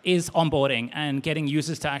obstacles is onboarding and getting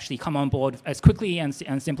users to actually come on board as quickly and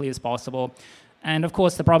simply as possible. And of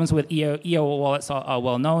course, the problems with EO wallets are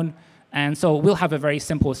well known. And so we'll have a very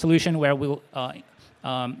simple solution where we'll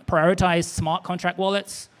prioritize smart contract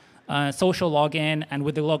wallets, social login, and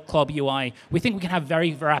with the log club UI, we think we can have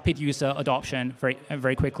very rapid user adoption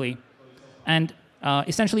very quickly. And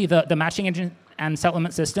essentially, the matching engine and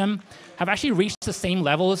settlement system have actually reached the same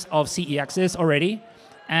levels of ZKEXs already.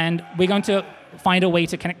 And we're going to find a way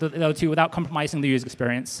to connect the two without compromising the user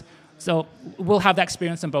experience. So we'll have that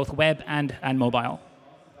experience on both web and mobile.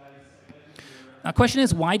 The question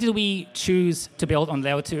is, why did we choose to build on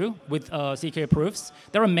layer 2 with ZK proofs?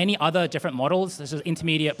 There are many other different models, such as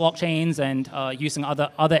intermediate blockchains and using other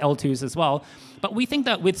L2s as well. But we think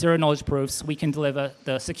that with zero-knowledge proofs, we can deliver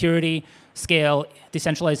the security, scale,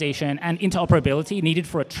 decentralization, and interoperability needed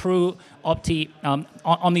for a true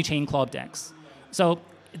omni-chain club DEX. So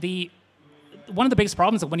one of the biggest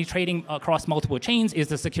problems when you're trading across multiple chains is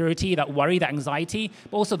the security, that worry, that anxiety,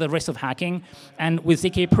 but also the risk of hacking. And with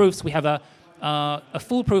ZK proofs, we have a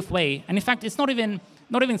foolproof way. And in fact, it's not even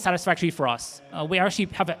satisfactory for us. We have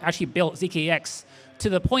built ZKEX to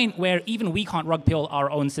the point where even we can't rug pull our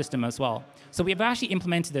own system as well. So we have actually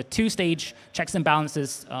implemented a 2-stage checks and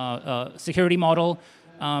balances security model.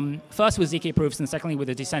 First with ZK proofs, and secondly with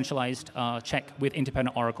a decentralized check with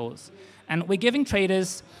independent oracles. And we're giving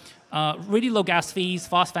traders really low gas fees,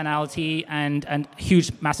 fast finality, and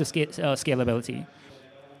huge, massive scalability.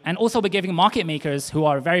 And also we're giving market makers, who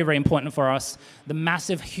are very, very important for us, the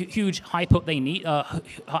massive, huge high throughput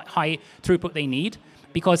they need,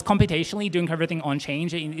 because computationally doing everything on chain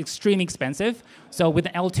is extremely expensive. So with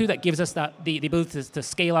the L2, that gives us the ability to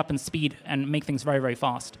scale up and speed and make things very, very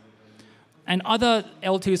fast. And other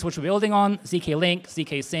L2s which we're building on, zkLink,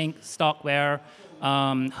 zkSync, Stockware,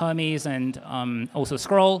 Hermes, and also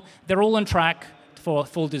Scroll, they're all on track for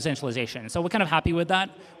full decentralization. So we're kind of happy with that.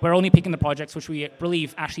 We're only picking the projects which we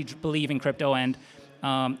actually believe in crypto and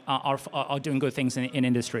are doing good things in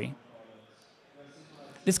industry.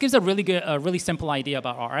 This gives a really simple idea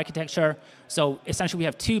about our architecture. So essentially, we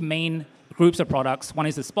have two main groups of products. One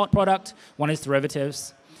is the spot product, one is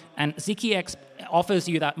derivatives. And ZKEX offers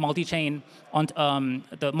you that multi-chain on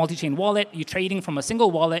the multi-chain wallet. You're trading from a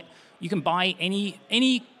single wallet. You can buy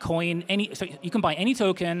any coin, so you can buy any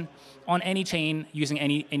token on any chain using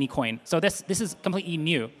any coin. So this is completely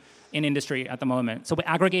new in industry at the moment. So we're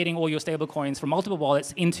aggregating all your stable coins from multiple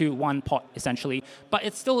wallets into one pot, essentially. But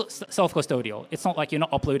it's still self-custodial. It's not like you're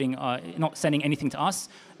not uploading, you're not sending anything to us.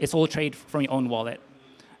 It's all trade from your own wallet.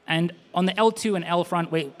 And on the L2 and L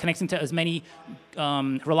front, we're connecting to as many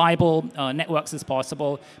reliable networks as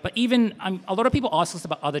possible. But even, a lot of people ask us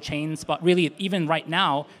about other chains, but really, even right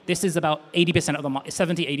now, this is about 80% of the market,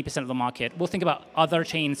 70-80% of the market. We'll think about other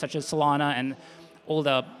chains such as Solana and all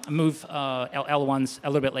the Move L1s a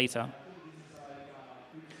little bit later.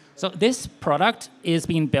 So this product is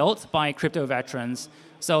being built by crypto veterans.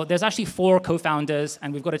 So there's actually 4 co-founders,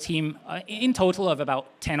 and we've got a team in total of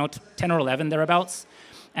about 10 or 11 thereabouts.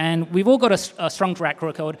 And we've all got a strong track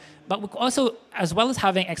record, but we also, as well as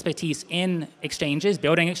having expertise in exchanges,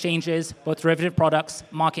 building exchanges, both derivative products,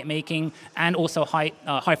 market making, and also high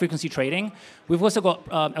frequency trading, we've also got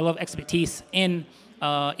a lot of expertise in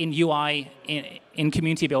UI, in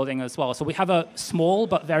community building as well. So we have a small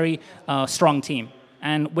but very strong team,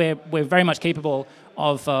 and we're very much capable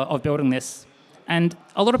of building this. And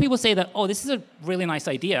a lot of people say that, oh, this is a really nice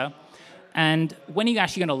idea. And when are you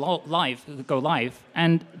actually going to go live?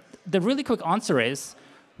 And the really quick answer is,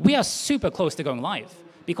 we are super close to going live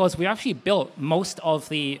because we actually built most of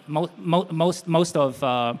the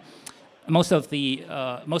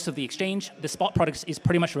exchange. The spot product is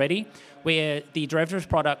pretty much ready, where the derivatives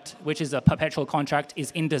product, which is a perpetual contract,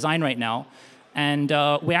 is in design right now. And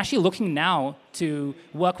we're actually looking now to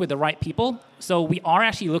work with the right people. So we are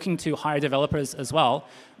actually looking to hire developers as well.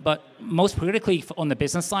 But most critically, on the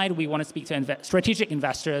business side, we want to speak to strategic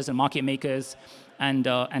investors and market makers and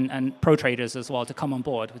pro traders as well to come on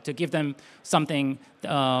board, to give them something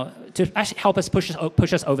to actually help us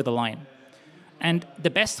push us over the line. And the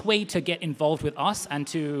best way to get involved with us and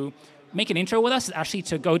to make an intro with us is actually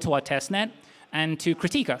to go to our testnet and to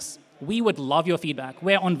critique us. We would love your feedback.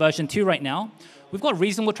 We're on version 2 right now. We've got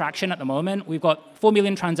reasonable traction at the moment. We've got 4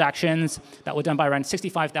 million transactions that were done by around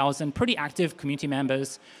 65,000 pretty active community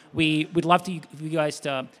members. We'd love to you guys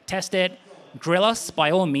to test it, grill us by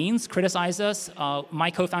all means, criticize us. My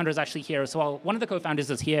co-founder is actually here as well. One of the co-founders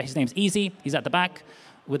is here. His name's Easy. He's at the back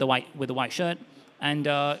with a white shirt. And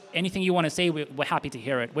anything you want to say, we're happy to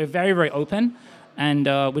hear it. We're very, very open, and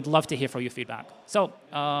we'd love to hear from your feedback. So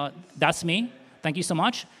that's me. Thank you so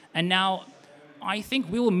much. And now, I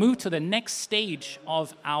think we will move to the next stage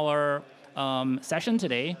of our session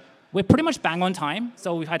today. We're pretty much bang on time.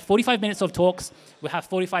 So we've had 45 minutes of talks. We have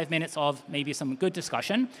 45 minutes of maybe some good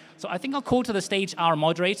discussion. So I think I'll call to the stage our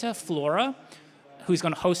moderator, Flora, who's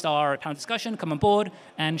going to host our panel discussion, come on board.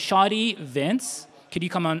 And Shadi, Vince, could you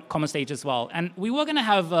come on stage as well? And we were going to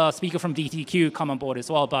have a speaker from BTQ come on board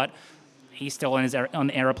as well, but he's still on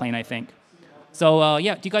the airplane, I think. So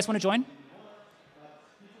yeah, do you guys want to join?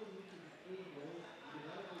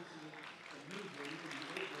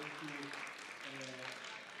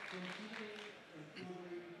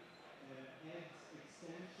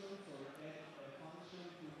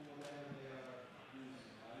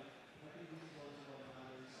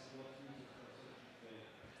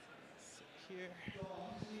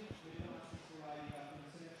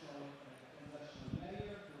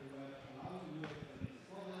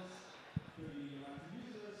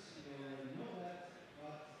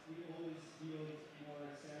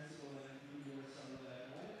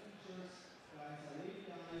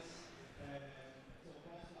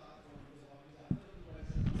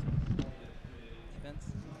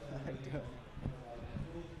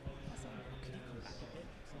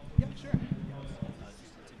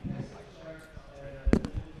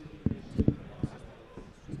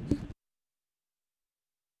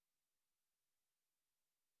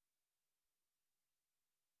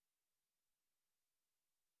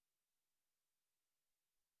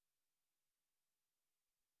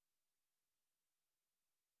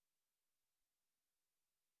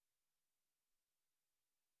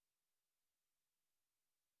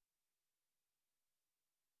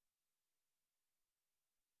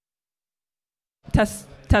 Test.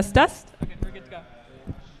 Okay, we're good to go.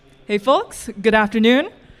 Hey folks, good afternoon.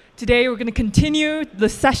 Today, we're going to continue the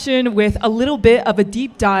session with a little bit of a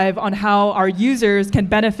deep dive on how our users can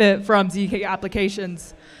benefit from ZK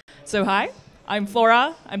applications. So hi, I'm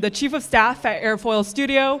Flora. I'm the Chief of Staff at Airfoil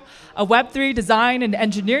Studio, a Web3 design and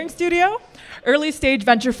engineering studio, early stage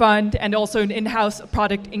venture fund, and also an in-house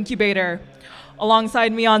product incubator.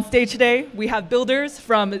 Alongside me on stage today, we have builders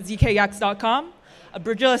from ZKEX.com, a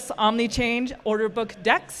bridgeless omni-chain order book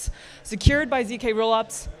DEX, secured by ZK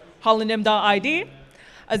rollups, Holonym.id,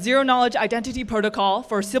 a zero-knowledge identity protocol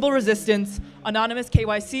for Sybil resistance, anonymous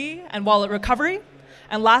KYC, and wallet recovery,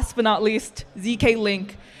 and last but not least,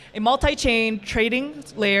 zkLink, a multi-chain trading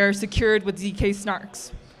layer secured with ZK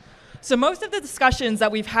snarks. So most of the discussions that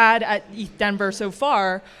we've had at ETH Denver so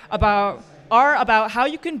far are about how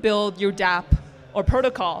you can build your dApp or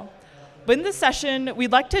protocol. But in this session,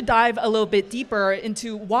 we'd like to dive a little bit deeper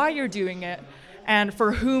into why you're doing it and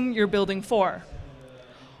for whom you're building for.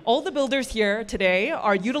 All the builders here today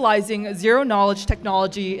are utilizing zero-knowledge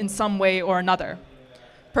technology in some way or another.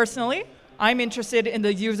 Personally, I'm interested in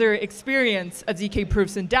the user experience of ZK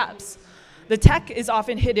proofs and dApps. The tech is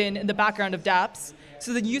often hidden in the background of dApps,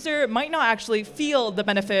 so the user might not actually feel the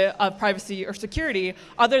benefit of privacy or security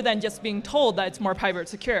other than just being told that it's more private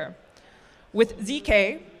secure. With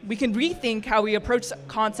ZK, we can rethink how we approach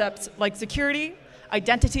concepts like security,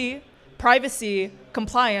 identity, privacy,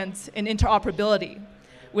 compliance, and interoperability.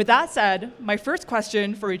 With that said, my first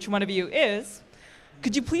question for each one of you is,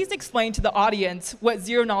 could you please explain to the audience what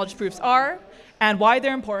zero-knowledge proofs are and why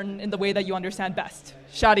they're important in the way that you understand best?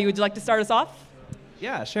 Shadi, would you like to start us off?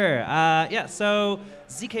 Yeah, sure. So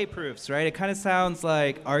ZK proofs, right? It kind of sounds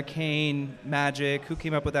like arcane magic. Who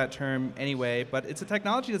came up with that term anyway? But it's a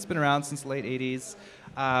technology that's been around since the late 80s.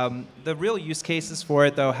 The real use cases for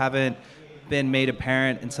it, though, haven't been made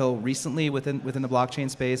apparent until recently within the blockchain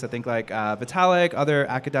space. I think like Vitalik, other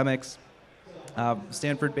academics,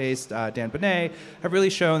 Stanford-based Dan Benet, have really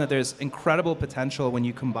shown that there's incredible potential when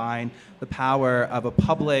you combine the power of a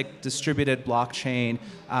public distributed blockchain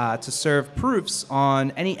to serve proofs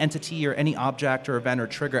on any entity or any object or event or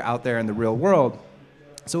trigger out there in the real world.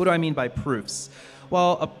 So what do I mean by proofs?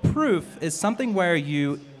 Well, a proof is something where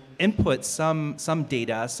you input some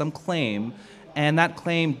data, some claim, and that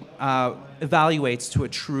claim evaluates to a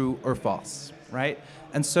true or false, right?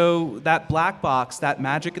 And so that black box, that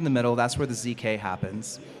magic in the middle, that's where the ZK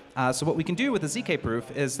happens. So what we can do with a ZK proof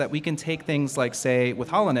is that we can take things like, say, with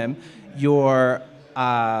Holonym, your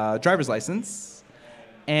driver's license,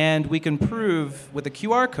 and we can prove with a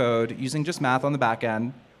QR code using just math on the back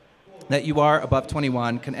end that you are above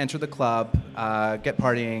 21, can enter the club, get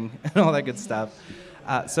partying, and all that good stuff.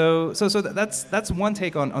 So that's one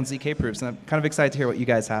take on ZK proofs, and I'm kind of excited to hear what you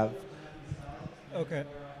guys have. Okay.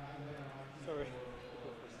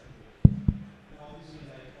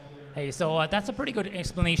 Hey, so that's a pretty good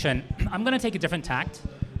explanation. I'm going to take a different tact.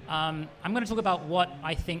 I'm going to talk about what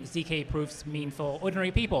I think ZK proofs mean for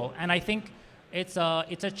ordinary people. And I think it's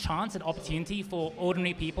a chance, an opportunity for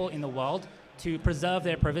ordinary people in the world to preserve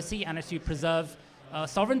their privacy and to preserve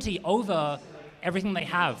sovereignty over everything they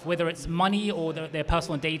have, whether it's money or their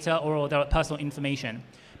personal data or their personal information.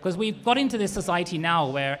 Because we've got into this society now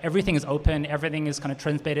where everything is open, everything is kind of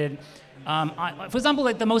transmitted. For example,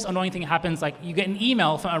 like the most annoying thing happens, like you get an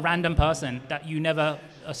email from a random person that you never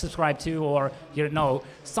subscribe to or you don't know.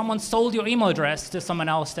 Someone sold your email address to someone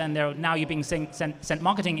else, and now you're being sent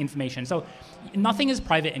marketing information. So nothing is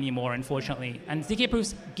private anymore, unfortunately. And ZK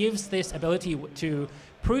Proofs gives this ability to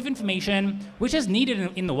prove information which is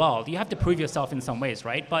needed in the world. You have to prove yourself in some ways,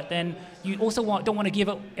 right? But then you also don't want to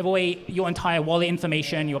give away your entire wallet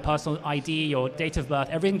information, your personal ID, your date of birth,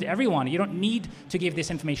 everything to everyone. You don't need to give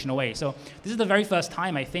this information away. So this is the very first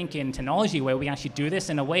time, I think, in technology where we actually do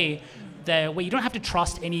this in a way where you don't have to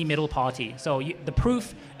trust any middle party. So the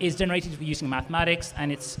proof is generated using mathematics,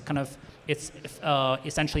 and it's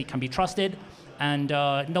essentially can be trusted. And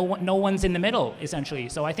no one's in the middle, essentially.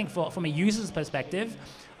 So I think from a user's perspective,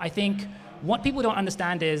 I think what people don't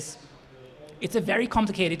understand is it's a very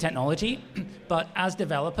complicated technology, but as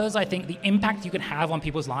developers, I think the impact you can have on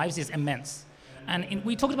people's lives is immense. And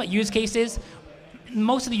we talked about use cases.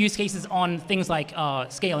 Most of the use cases on things like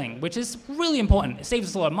scaling, which is really important. It saves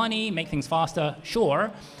us a lot of money, make things faster,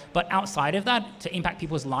 sure. But outside of that, to impact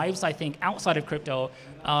people's lives, I think outside of crypto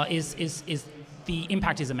the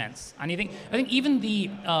impact is immense. And I think even the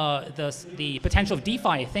potential of DeFi,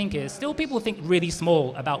 I think, is still people think really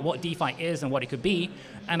small about what DeFi is and what it could be.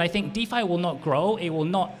 And I think DeFi will not grow, it will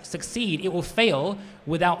not succeed, it will fail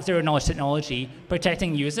without zero-knowledge technology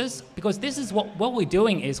protecting users. Because this is what we're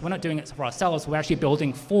doing is we're not doing it for ourselves, we're actually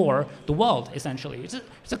building for the world, essentially.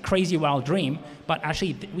 It's a crazy wild dream, but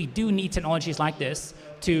actually we do need technologies like this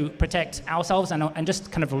to protect ourselves and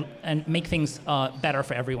just kind of and make things better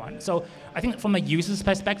for everyone. So I think from a user's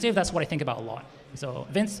perspective, that's what I think about a lot. So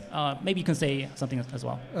Vince, maybe you can say something as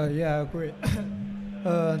well. Yeah, I agree.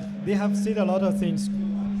 They have said a lot of things.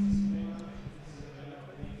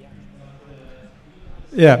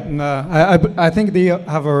 Yeah, I think they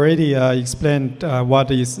have already explained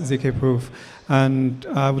what is ZK proof, and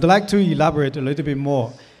I would like to elaborate a little bit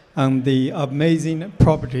more on the amazing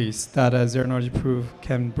properties that zero-knowledge proof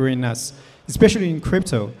can bring us, especially in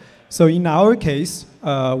crypto. So in our case,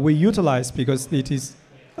 we utilize, because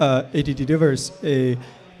it delivers a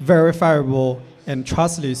verifiable and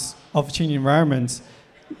trustless off-chain environment,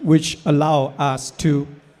 which allow us to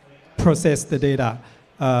process the data,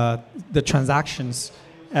 the transactions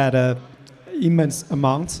at an immense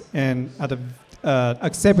amount and at an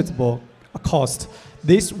acceptable cost.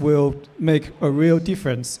 This will make a real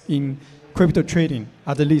difference in crypto trading,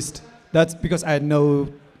 at the least. That's because I know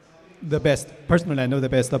the best, personally I know the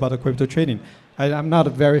best about the crypto trading. I'm not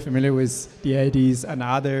very familiar with the IDs and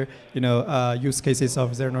other use cases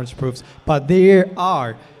of zero-knowledge proofs, but there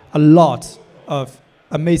are a lot of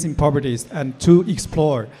amazing properties and to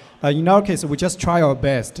explore. In our case, we just try our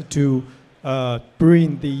best to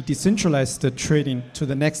bring the decentralized trading to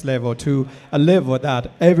the next level, to a level that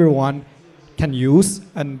everyone can use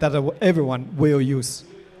and that everyone will use.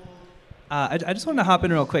 I just wanted to hop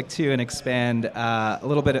in real quick too and expand a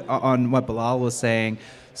little bit on what Bilal was saying.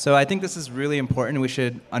 So I think this is really important. We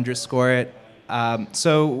should underscore it.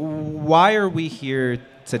 So why are we here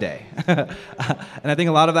today? And I think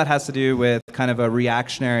a lot of that has to do with kind of a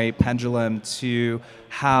reactionary pendulum to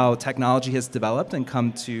how technology has developed and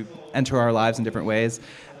come to enter our lives in different ways.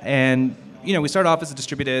 And we started off as a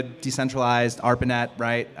distributed, decentralized ARPANET,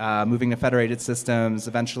 right? Moving to federated systems,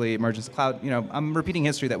 eventually emergence of cloud. I'm repeating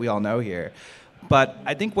history that we all know here. But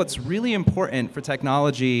I think what's really important for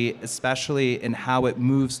technology, especially in how it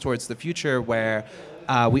moves towards the future, where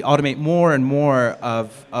we automate more and more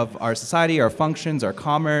of our society, our functions, our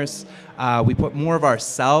commerce. We put more of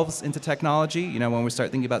ourselves into technology. When we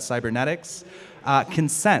start thinking about cybernetics,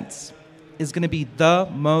 consent is going to be the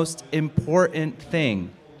most important thing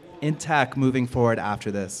in tech moving forward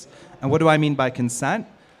after this. And what do I mean by consent?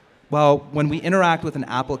 Well, when we interact with an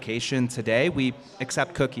application today, we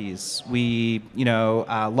accept cookies. We,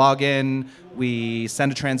 log in. We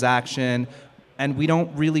send a transaction. And we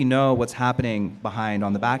don't really know what's happening behind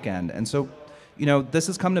on the back end. And so, this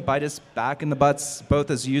has come to bite us back in the butts, both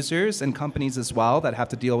as users and companies as well, that have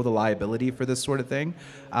to deal with the liability for this sort of thing.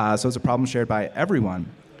 So it's a problem shared by everyone.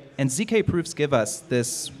 And ZK proofs give us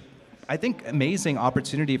this, I think, amazing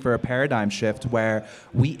opportunity for a paradigm shift where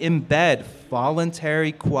we embed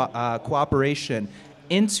voluntary cooperation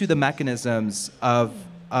into the mechanisms of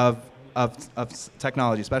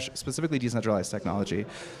technology, specifically decentralized technology.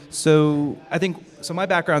 So my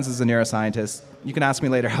background is as a neuroscientist. You can ask me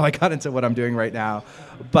later how I got into what I'm doing right now.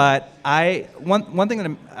 But one thing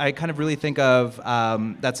that I kind of really think of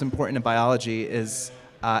that's important in biology is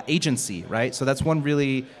agency, right? So that's one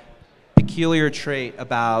really peculiar trait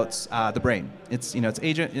about the brain. It's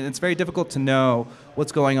it's very difficult to know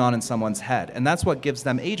what's going on in someone's head, and that's what gives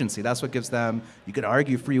them agency. That's what gives them, you could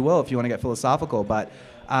argue, free will if you want to get philosophical, but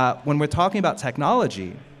when we're talking about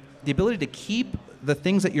technology, the ability to keep the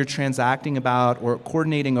things that you're transacting about or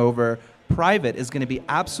coordinating over private is going to be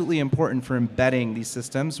absolutely important for embedding these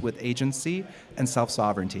systems with agency and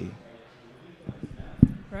self-sovereignty.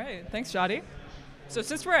 Right, thanks, Shadi. So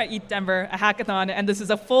since we're at ETH Denver, a hackathon, and this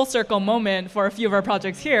is a full circle moment for a few of our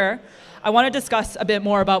projects here, I want to discuss a bit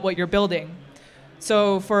more about what you're building.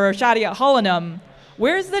 So for Shadi at Holonym,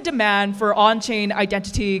 where's the demand for on-chain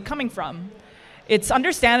identity coming from? It's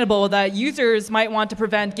understandable that users might want to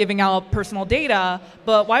prevent giving out personal data,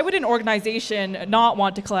 but why would an organization not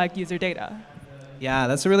want to collect user data? Yeah,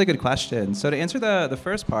 that's a really good question. So to answer the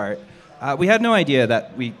first part, we had no idea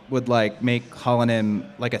that we would make Holonym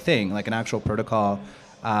like a thing, like an actual protocol.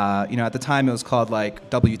 At the time it was called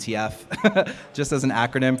WTF, just as an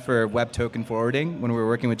acronym for Web Token Forwarding when we were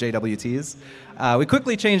working with JWTs. We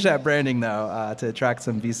quickly changed that branding though to attract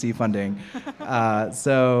some VC funding.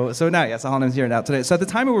 So now, yes, Holonym's here now today. So at the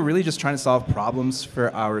time we were really just trying to solve problems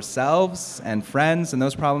for ourselves and friends, and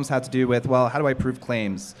those problems had to do with, well, how do I prove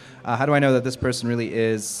claims? How do I know that this person really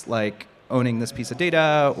is owning this piece of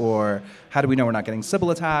data, or how do we know we're not getting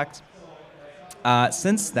Sybil attacked?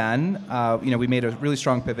 Since then, we made a really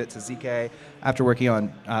strong pivot to ZK after working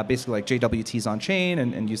on basically JWTs on chain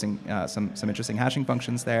and using some interesting hashing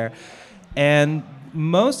functions there. And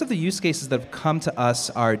most of the use cases that have come to us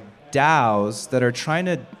are DAOs that are trying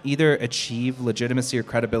to either achieve legitimacy or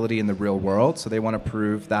credibility in the real world. So they want to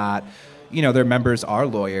prove that their members are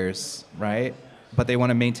lawyers, right? But they want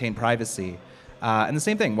to maintain privacy. And the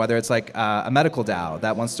same thing, whether it's like a medical DAO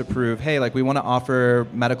that wants to prove, hey, like we want to offer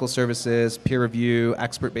medical services, peer review,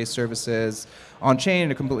 expert-based services on chain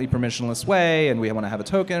in a completely permissionless way, and we want to have a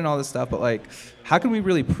token and all this stuff. But like, how can we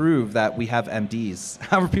really prove that we have MDs?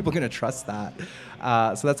 How are people going to trust that?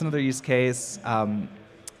 So that's another use case. And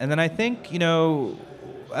then I think,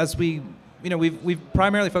 as we've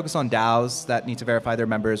primarily focused on DAOs that need to verify their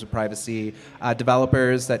members with privacy,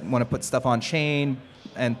 developers that want to put stuff on chain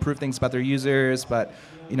and prove things about their users, but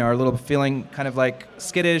are a little feeling kind of like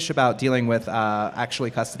skittish about dealing with actually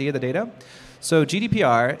custody of the data. So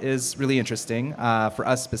GDPR is really interesting for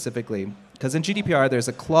us specifically, because in GDPR there's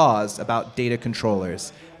a clause about data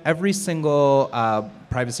controllers. Every single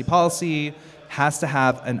privacy policy has to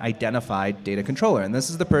have an identified data controller, and this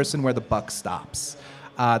is the person where the buck stops.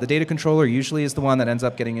 The data controller usually is the one that ends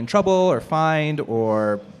up getting in trouble or fined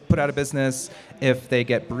or put out of business if they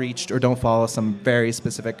get breached or don't follow some very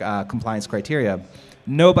specific compliance criteria.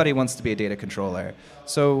 Nobody wants to be a data controller.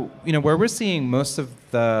 So, where we're seeing most of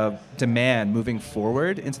the demand moving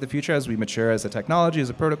forward into the future as we mature as a technology, as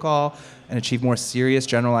a protocol, and achieve more serious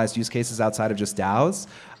generalized use cases outside of just DAOs,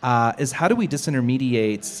 is how do we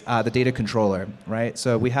disintermediate the data controller, right?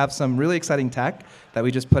 So we have some really exciting tech that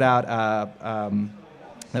we just put out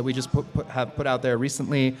have put out there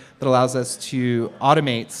recently that allows us to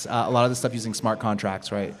automate a lot of the stuff using smart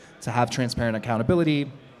contracts, right? To have transparent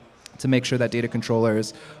accountability, to make sure that data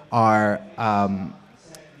controllers can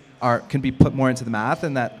be put more into the math,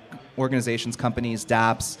 and that organizations, companies,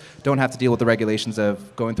 dApps don't have to deal with the regulations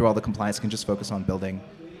of going through all the compliance, can just focus on building.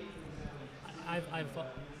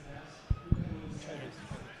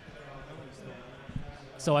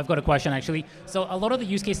 So I've got a question, actually. So a lot of the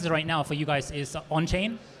use cases right now for you guys is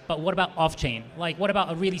on-chain, but what about off-chain? Like, what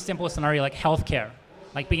about a really simple scenario like healthcare?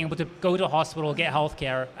 Like being able to go to a hospital, get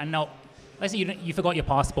healthcare, and now, let's say you forgot your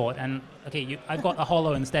passport, and okay, I've got a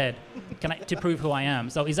holo instead to prove who I am.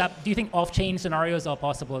 So do you think off-chain scenarios are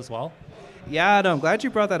possible as well? Yeah, no, I'm glad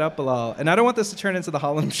you brought that up, Bilal. And I don't want this to turn into the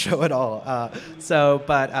Holonym show at all. No,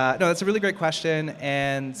 that's a really great question.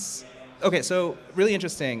 And okay, so really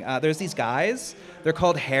interesting. There's these guys. They're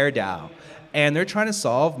called Hair DAO, and they're trying to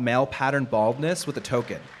solve male pattern baldness with a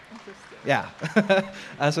token. Yeah.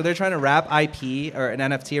 So they're trying to wrap IP or an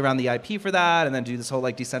NFT around the IP for that, and then do this whole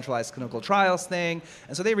like decentralized clinical trials thing.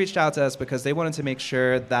 And so they reached out to us because they wanted to make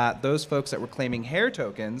sure that those folks that were claiming hair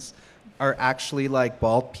tokens are actually like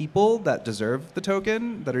bald people that deserve the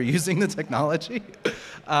token, that are using the technology.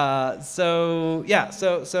 So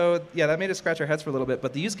that made us scratch our heads for a little bit.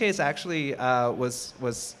 But the use case actually was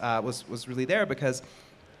really there, because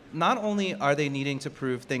not only are they needing to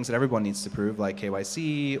prove things that everyone needs to prove, like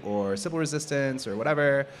KYC or Sybil resistance or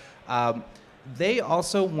whatever, they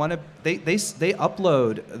also want to they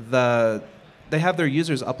have their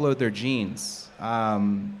users upload their genes,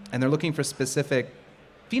 and they're looking for specific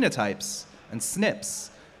phenotypes and SNPs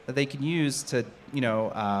that they can use to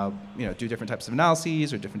do different types of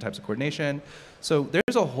analyses or different types of coordination. So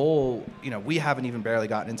there's a whole, we haven't even barely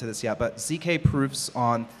gotten into this yet, but ZK proofs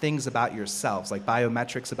on things about yourselves, like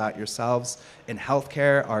biometrics about yourselves in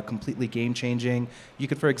healthcare, are completely game-changing. You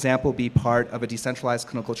could, for example, be part of a decentralized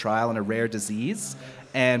clinical trial in a rare disease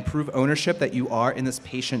and prove ownership that you are in this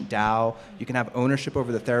patient DAO. You can have ownership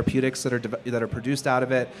over the therapeutics that are produced out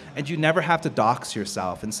of it, and you never have to dox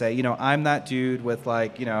yourself and say, I'm that dude with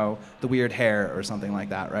the weird hair or something like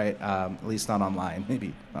that, right? At least not online,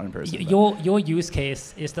 maybe not in person. Your use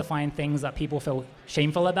case is to find things that people feel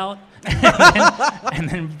shameful about, and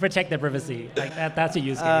then protect their privacy. Like that's a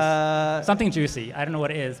use case. Something juicy. I don't know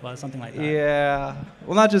what it is, but something like that. Yeah.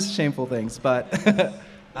 Well, not just shameful things, but.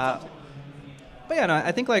 But yeah, no,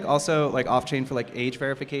 I think also off-chain for age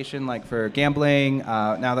verification, for gambling.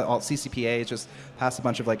 Now that all CCPA just passed a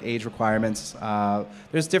bunch of age requirements.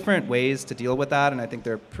 There's different ways to deal with that, and I think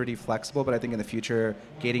they're pretty flexible. But I think in the future,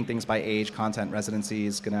 gating things by age, content, residency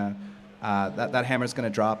is gonna that hammer's gonna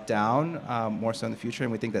drop down more so in the future,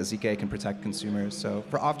 and we think that ZK can protect consumers. So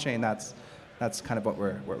for off-chain, that's kind of what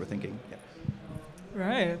we're thinking. Yeah.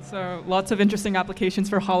 Right. So lots of interesting applications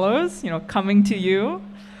for holos, coming to you.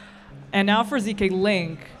 And now for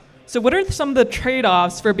zkLink. So what are some of the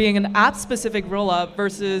trade-offs for being an app-specific rollup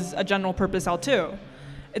versus a general-purpose L2?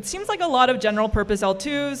 It seems like a lot of general-purpose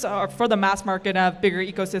L2s are for the mass market, have bigger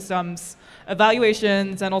ecosystems,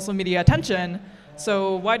 evaluations, and also media attention.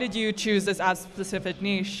 So why did you choose this app-specific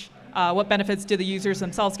niche? What benefits do the users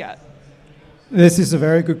themselves get? This is a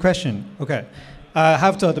very good question. Okay. I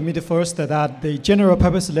have to admit first that the general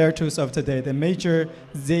purpose layer tools of today, the major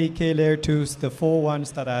ZK layer tools, the 4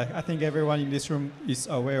 ones that I think everyone in this room is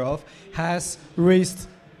aware of, has raised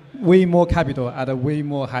way more capital at a way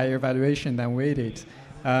more higher valuation than we did.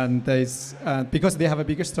 And because they have a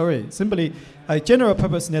bigger story. Simply, a general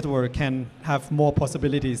purpose network can have more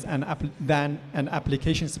possibilities than an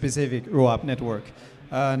application-specific rollup network.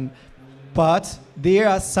 But there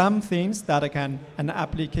are some things that an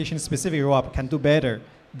application-specific rollup can do better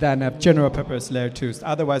than a general purpose layer 2.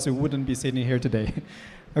 Otherwise, we wouldn't be sitting here today.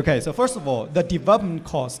 Okay, so first of all, the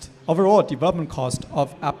overall development cost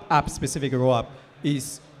of app-specific rollup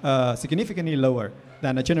is significantly lower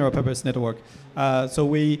than a general purpose network. So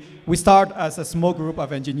we start as a small group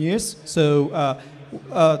of engineers. So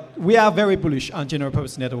we are very bullish on general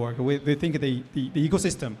purpose network. We think the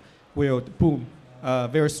ecosystem will boom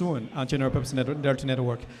very soon on general purpose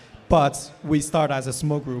network. But we start as a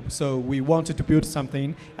small group, so we wanted to build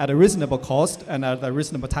something at a reasonable cost and at a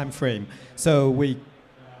reasonable time frame. So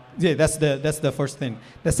that's the first thing.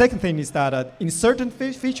 The second thing is that in certain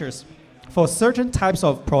features, for certain types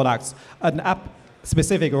of products, an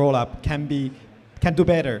app-specific rollup can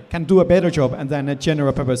do a better job than a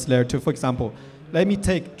general purpose layer 2. For example, let me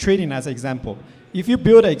take trading as an example. If you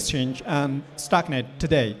build an exchange on Stocknet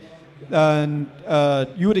today,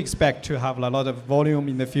 you would expect to have a lot of volume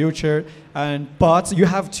in the future, but you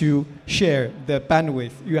have to share the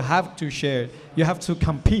bandwidth. You have to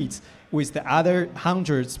compete with the other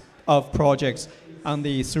hundreds of projects on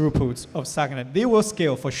the throughput of Stocknet. They will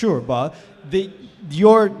scale for sure, but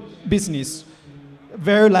your business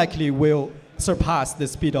very likely will surpass the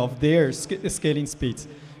speed of their scaling speed.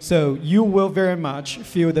 So you will very much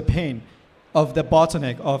feel the pain of the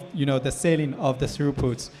bottleneck of the scaling of the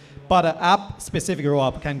throughputs. But an app-specific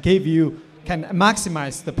rollup can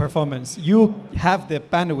maximize the performance. You have the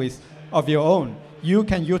bandwidth of your own. You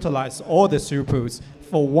can utilize all the throughputs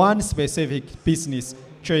for one specific business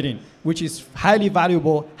trading, which is highly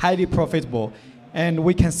valuable, highly profitable, and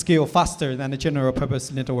we can scale faster than the general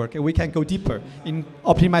purpose network. We can go deeper in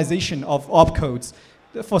optimization of opcodes.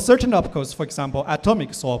 For certain opcodes, for example,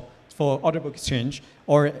 atomic swap for order book exchange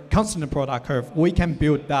or constant product curve, we can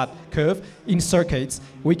build that curve in circuits.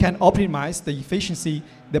 We can optimize the efficiency,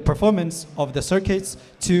 the performance of the circuits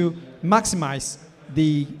to maximize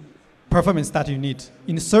the performance that you need.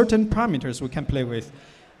 In certain parameters we can play with.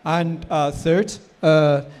 And third,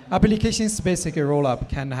 application-specific rollup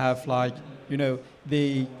can have an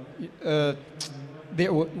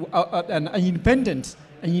independent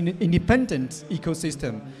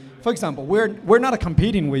ecosystem. For example, we're not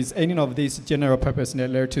competing with any of these general purpose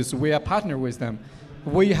layer 2s. We are partnered with them.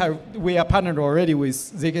 We are partnered already with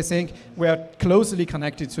ZKEX. We are closely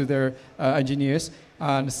connected to their engineers.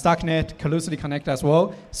 And Stocknet closely connected as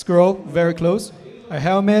well. Scroll, very close.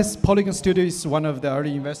 Helmes, Polygon Studio is one of the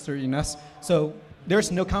early investors in us. So there's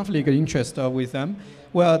no conflict of interest with them.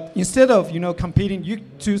 Well, instead of competing,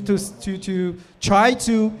 to try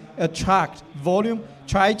to attract volume,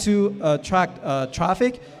 try to attract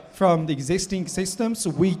traffic from the existing systems,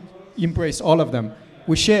 we embrace all of them.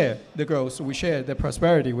 We share the growth, we share the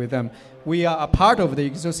prosperity with them. We are a part of the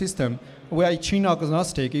ecosystem. We are chain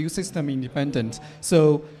agnostic, ecosystem independent.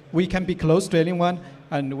 So we can be close to anyone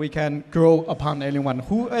and we can grow upon anyone.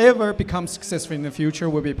 Whoever becomes successful in the future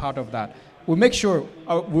will be part of that. We make sure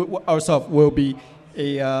ourselves will be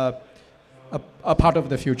a part of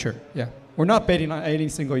the future. Yeah, we're not betting on any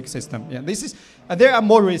single ecosystem. Yeah, this is. There are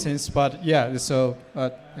more reasons, but yeah. So yeah.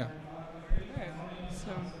 Okay.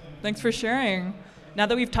 So thanks for sharing. Now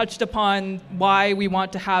that we've touched upon why we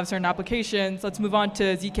want to have certain applications, let's move on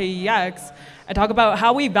to ZKEX and talk about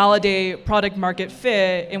how we validate product market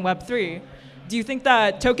fit in Web3. Do you think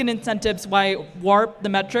that token incentives might warp the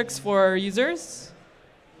metrics for users?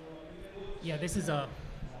 Yeah, this is a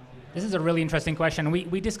really interesting question.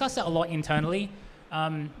 We discussed it a lot internally.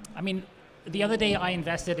 I mean, the other day I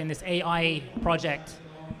invested in this AI project,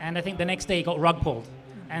 and I think the next day it got rug pulled.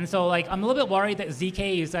 And so I'm a little bit worried that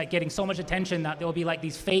ZK is getting so much attention that there will be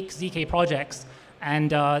these fake ZK projects, and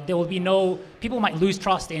there will be people might lose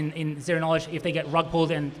trust in zero knowledge if they get rug pulled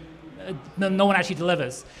and no one actually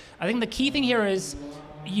delivers. I think the key thing here is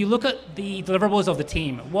you look at the deliverables of the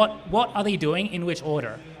team. What are they doing in which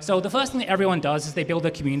order? So the first thing that everyone does is they build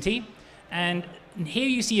a community, and here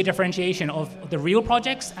you see a differentiation of the real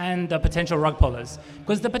projects and the potential rug pullers.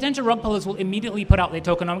 Because the potential rug pullers will immediately put out their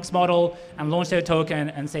tokenomics model and launch their token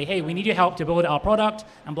and say, hey, we need your help to build our product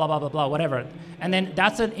and blah, blah, blah, blah, whatever. And then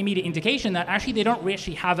that's an immediate indication that actually they don't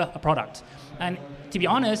actually have a product. And to be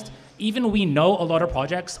honest, even we know a lot of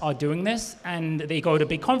projects are doing this, and they go to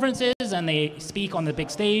big conferences and they speak on the big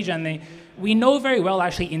stage and we know very well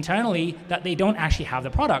actually internally that they don't actually have the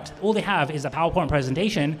product. All they have is a PowerPoint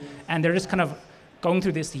presentation, and they're just kind of going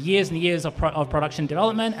through this years and years of production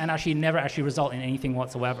development and actually never actually result in anything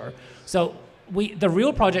whatsoever. So the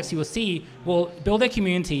real projects you will see will build a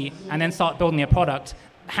community and then start building a product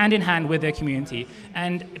hand in hand with their community.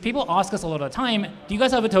 And people ask us a lot of the time, do you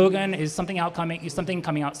guys have a token? Is something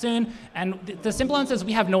coming out soon? And the simple answer is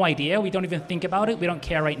we have no idea. We don't even think about it. We don't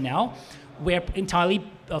care right now. We're entirely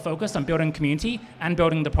focused on building community and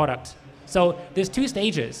building the product. So there's two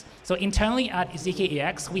stages. So internally at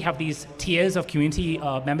ZKEX, we have these tiers of community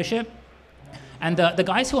membership. And the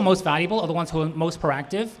guys who are most valuable are the ones who are most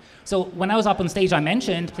proactive. So when I was up on stage, I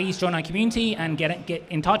mentioned, please join our community and get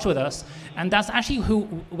in touch with us. And that's actually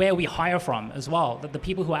where we hire from as well, the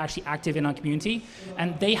people who are actually active in our community.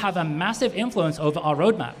 And they have a massive influence over our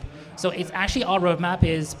roadmap. So it's actually our roadmap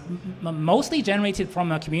is mostly generated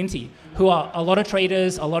from our community, who are a lot of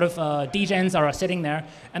traders, a lot of degens are sitting there,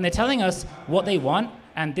 and they're telling us what they want,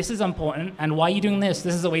 and this is important, and why are you doing this?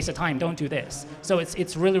 This is a waste of time, don't do this. So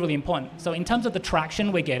it's really, really important. So in terms of the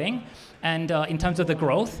traction we're getting, and in terms of the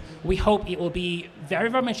growth, we hope it will be very,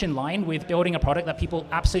 very much in line with building a product that people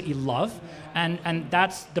absolutely love, and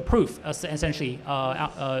that's the proof, essentially,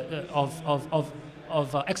 of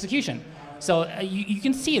execution. So you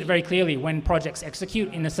can see it very clearly when projects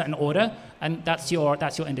execute in a certain order, and that's your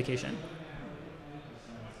indication.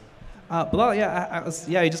 Bilal,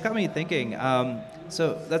 you just got me thinking.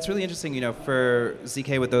 So that's really interesting, for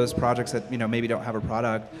ZK with those projects that maybe don't have a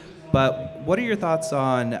product. But what are your thoughts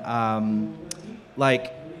on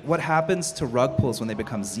what happens to rug pulls when they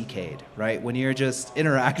become ZK'd, right? When you're just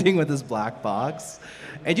interacting with this black box,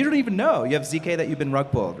 and you don't even know you have ZK that you've been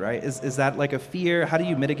rug pulled, right? Is that like a fear? How do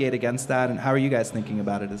you mitigate against that? And how are you guys thinking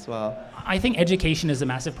about it as well? I think education is a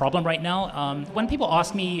massive problem right now. When people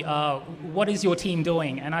ask me, what is your team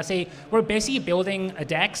doing? And I say, we're basically building a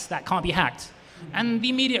DEX that can't be hacked. And the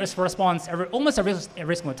immediate response, almost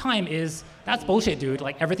every single time, is, that's bullshit, dude.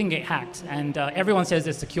 Like, everything get hacked, and everyone says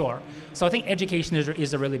it's secure. So I think education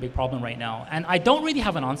is a really big problem right now. And I don't really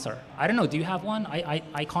have an answer. I don't know, do you have one?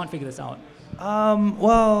 I can't figure this out.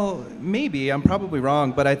 Well, maybe. I'm probably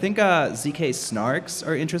wrong, but I think ZK snarks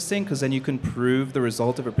are interesting because then you can prove the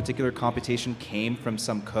result of a particular computation came from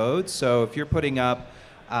some code. So if you're putting up,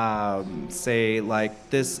 say, like,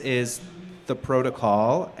 this is the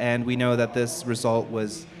protocol, and we know that this result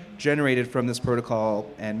was generated from this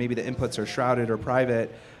protocol, and maybe the inputs are shrouded or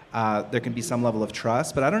private, there can be some level of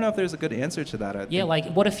trust, but I don't know if there's a good answer to that. Yeah,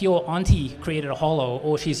 like, what if your auntie created a holo,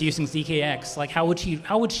 or she's using ZKEX? Like, how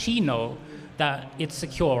would she know that it's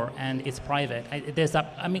secure and it's private?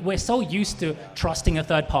 We're so used to trusting a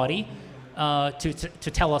third party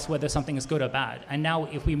to tell us whether something is good or bad. And now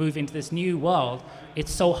if we move into this new world,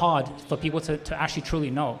 it's so hard for people to actually truly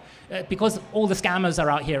know. Because all the scammers are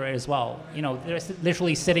out here as well. They're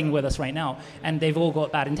literally sitting with us right now, and they've all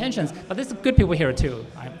got bad intentions. But there's good people here too.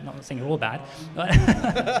 I'm not saying they're all bad.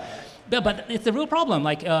 But it's a real problem,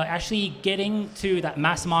 like actually getting to that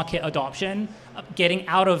mass market adoption, getting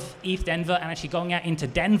out of ETH Denver and actually going out into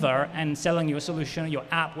Denver and selling your solution, your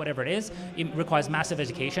app, whatever it is. It requires massive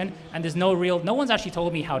education, and there's no one's actually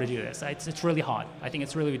told me how to do this. It's really hard. I think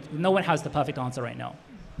no one has the perfect answer right now.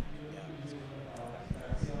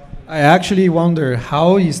 I actually wonder,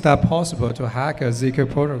 how is that possible to hack a ZK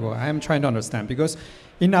protocol? I am trying to understand, because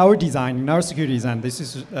in our design, in our security design, this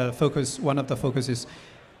is one of the focuses.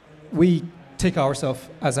 We take ourselves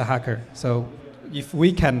as a hacker. So if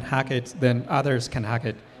we can hack it, then others can hack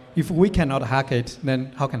it. If we cannot hack it,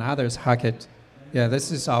 then how can others hack it? Yeah, this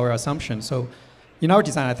is our assumption. So in our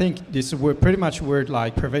design, I think we're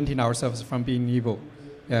like preventing ourselves from being evil.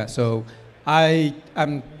 Yeah, so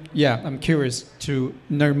I'm curious to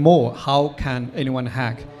learn more. How can anyone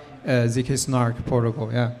hack ZK Snark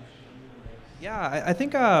protocol? Yeah. Yeah, I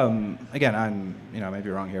think, again, I might be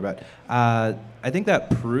wrong here, but I think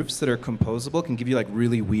that proofs that are composable can give you like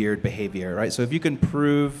really weird behavior, right? So if you can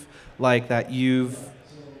prove like that you've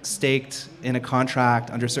staked in a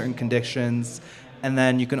contract under certain conditions, and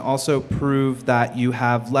then you can also prove that you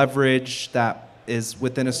have leverage that is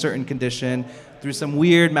within a certain condition through some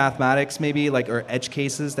weird mathematics maybe, or edge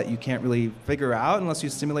cases that you can't really figure out unless you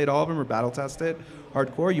simulate all of them or battle test it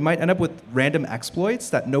hardcore, you might end up with random exploits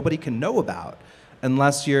that nobody can know about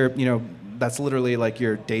unless you're, that's literally like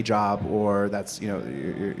your day job, or that's,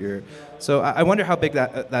 your. So I wonder how big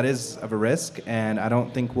that is of a risk, and I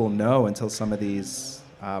don't think we'll know until some of these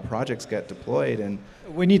projects get deployed. And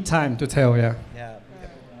we need time to tell, yeah. Yeah.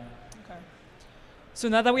 Okay. So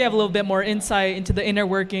now that we have a little bit more insight into the inner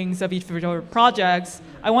workings of each of your projects,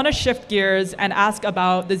 I want to shift gears and ask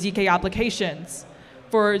about the ZK applications.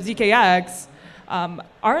 for ZKEX,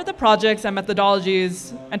 are the projects and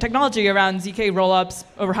methodologies and technology around ZK rollups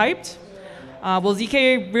overhyped? Will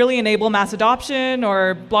ZK really enable mass adoption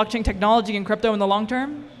or blockchain technology in crypto in the long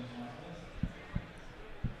term?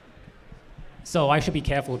 So I should be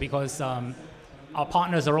careful because our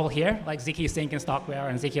partners are all here, like zkSync and Stockware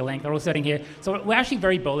and zkLink, they're all sitting here. So we're actually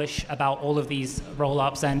very bullish about all of these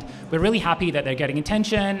rollups, and we're really happy that they're getting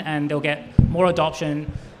attention and they'll get more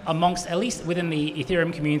adoption amongst, at least within the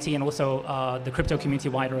Ethereum community and also the crypto community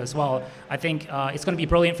wider as well. I think it's going to be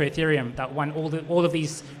brilliant for Ethereum that when all of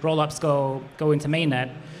these rollups go into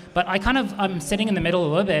mainnet. But I'm sitting in the middle a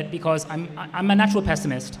little bit because I'm a natural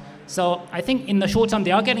pessimist. So I think in the short term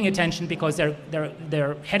they are getting attention because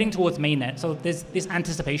they're heading towards mainnet. So there's this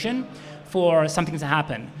anticipation for something to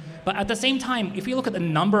happen. But at the same time, if you look at the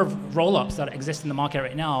number of rollups that exist in the market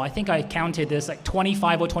right now, I think I counted there's like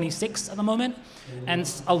 25 or 26 at the moment. And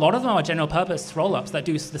a lot of them are general purpose rollups that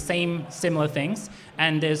do the same similar things.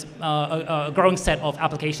 And there's a growing set of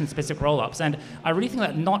application-specific rollups. And I really think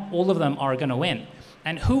that not all of them are going to win.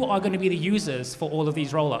 And who are going to be the users for all of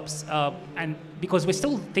these rollups? And because we're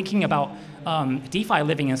still thinking about DeFi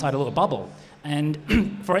living inside a little bubble.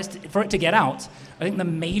 And for it to get out, I think the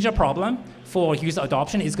major problem for user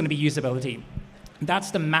adoption is going to be usability.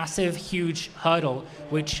 That's the massive, huge hurdle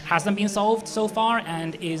which hasn't been solved so far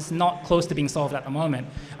and is not close to being solved at the moment.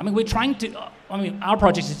 I mean, we're trying to. Our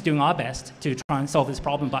project is doing our best to try and solve this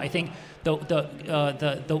problem, but I think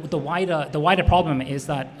the wider problem is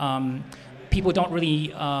that people don't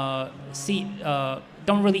really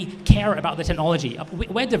don't really care about the technology.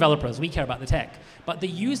 We're developers, we care about the tech. But the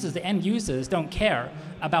users, the end users, don't care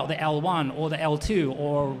about the L1 or the L2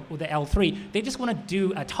 or the L3. They just want to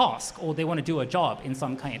do a task or they want to do a job in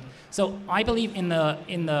some kind. So I believe in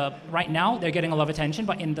the right now, they're getting a lot of attention,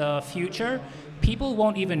 but in the future, people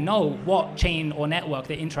won't even know what chain or network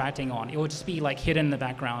they're interacting on. It will just be like hidden in the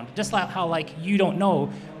background. Just like how like you don't know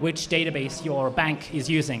which database your bank is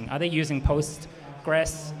using. Are they using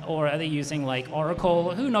Postgres or are they using like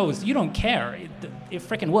Oracle? Who knows? You don't care. It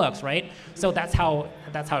freaking works, right? So that's how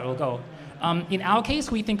it will go. In our case,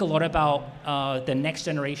 we think a lot about the next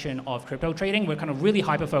generation of crypto trading. We're kind of really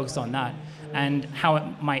hyper-focused on that and how it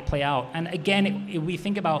might play out. And again, we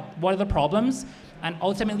think about what are the problems. And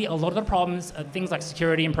ultimately, a lot of the problems, things like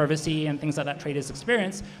security and privacy and things like that traders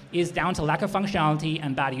experience, is down to lack of functionality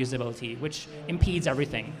and bad usability, which impedes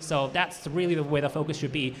everything. So that's really where the focus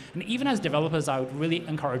should be. And even as developers, I would really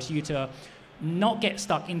encourage you to not get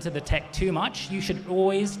stuck into the tech too much. You should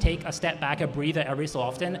always take a step back, a breather every so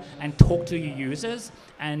often, and talk to your users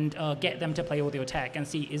and get them to play with your tech and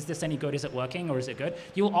see, is this any good? Is it working or is it good?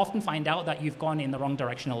 You'll often find out that you've gone in the wrong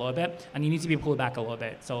direction a little bit and you need to be pulled back a little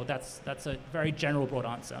bit. So that's a very general, broad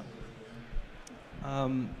answer.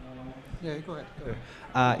 Yeah, go ahead.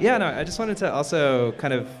 I just wanted to also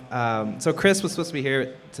kind of, so Chris was supposed to be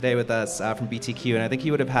here today with us from BTQ, and I think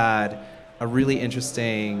he would have had a really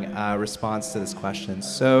interesting response to this question.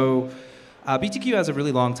 So BTQ has a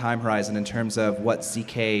really long time horizon in terms of what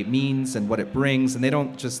ZK means and what it brings, and they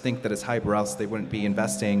don't just think that it's hype or else they wouldn't be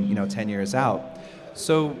investing 10 years out.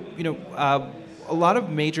 So a lot of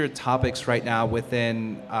major topics right now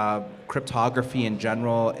within cryptography in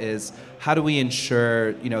general is how do we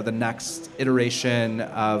ensure the next iteration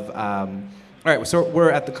of all right, so we're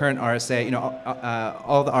at the current RSA,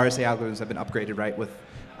 all the RSA algorithms have been upgraded, right, with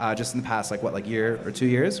just in the past, like year or 2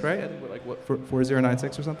 years, right? I think we're like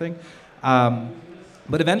 4096 or something.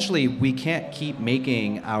 But eventually, we can't keep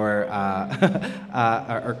making our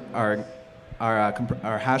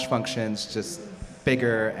hash functions just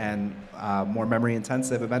bigger and more memory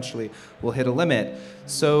intensive. Eventually, we'll hit a limit.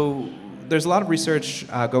 So there's a lot of research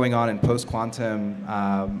going on in post-quantum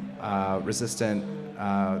resistant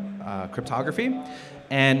cryptography.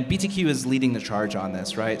 And BTQ is leading the charge on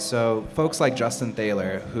this, right? So folks like Justin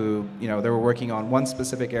Thaler, who they were working on one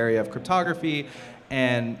specific area of cryptography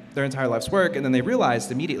and their entire life's work, and then they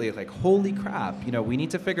realized immediately, like, holy crap, we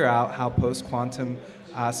need to figure out how post-quantum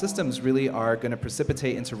systems really are going to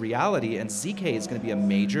precipitate into reality, and ZK is going to be a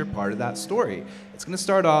major part of that story. It's going to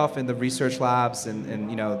start off in the research labs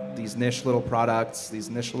and these niche little products, these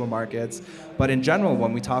niche little markets. But in general,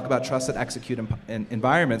 when we talk about trusted execute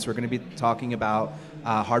environments, we're going to be talking about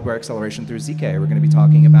hardware acceleration through ZK. We're going to be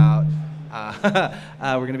talking about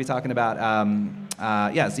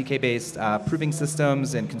ZK-based proving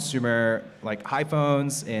systems in consumer like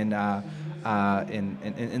iPhones, in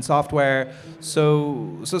in software.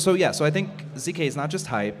 So I think ZK is not just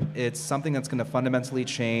hype. It's something that's going to fundamentally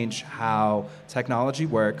change how technology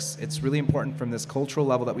works. It's really important from this cultural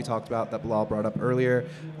level that we talked about, that Bilal brought up earlier,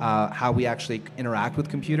 how we actually interact with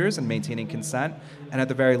computers and maintaining consent. And at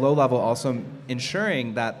the very low level, also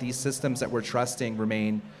ensuring that these systems that we're trusting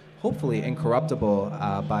remain hopefully incorruptible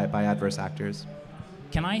by adverse actors.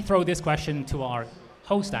 Can I throw this question to our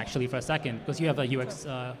host actually for a second, because you have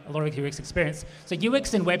a lot of UX experience. So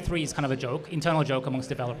UX in Web3 is kind of a joke, internal joke amongst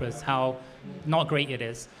developers, how not great it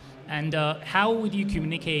is. And how would you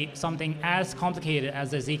communicate something as complicated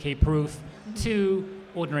as a ZK proof to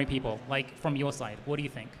ordinary people, like from your side? What do you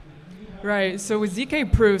think? Right, so with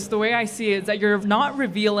ZK proofs, the way I see it is that you're not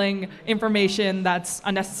revealing information that's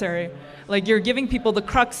unnecessary. Like you're giving people the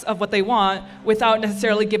crux of what they want without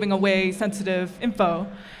necessarily giving away sensitive info.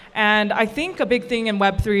 And I think a big thing in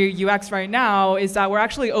Web3 UX right now is that we're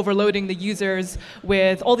actually overloading the users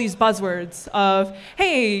with all these buzzwords of,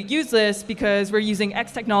 hey, use this because we're using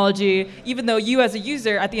X technology, even though you as a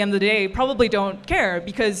user at the end of the day probably don't care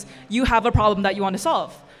because you have a problem that you want to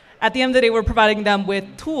solve. At the end of the day, we're providing them with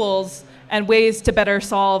tools and ways to better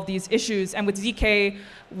solve these issues. And with ZK,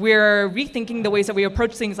 we're rethinking the ways that we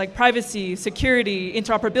approach things like privacy, security,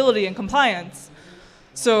 interoperability, and compliance.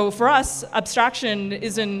 So for us, abstraction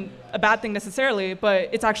isn't a bad thing necessarily, but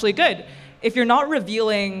it's actually good. If you're not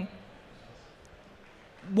revealing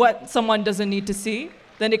what someone doesn't need to see,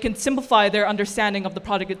 then it can simplify their understanding of the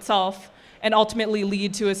product itself and ultimately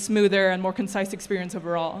lead to a smoother and more concise experience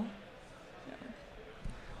overall.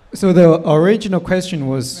 So the original question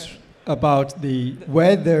was about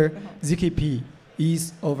whether ZKP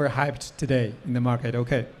is overhyped today in the market.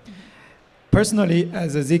 Okay. Personally,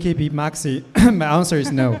 as a ZKP maxi, my answer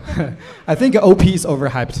is no. I think OP is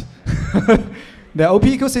overhyped. The OP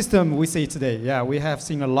ecosystem we see today, yeah, we have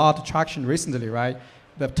seen a lot of traction recently, right?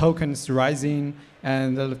 The tokens rising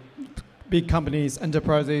and the big companies,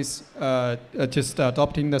 enterprises just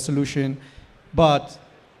adopting the solution. But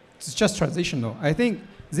it's just transitional. I think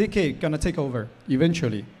ZK gonna take over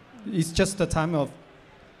eventually. It's just a time of,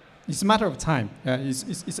 it's a matter of time.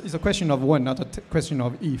 It's a question of when, not a question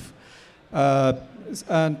of if.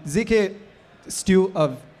 And ZK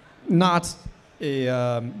still not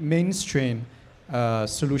a mainstream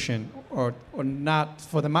solution, or not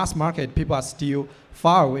for the mass market. People are still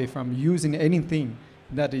far away from using anything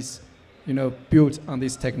that is, built on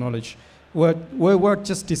this technology. We're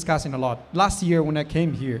just discussing a lot. Last year when I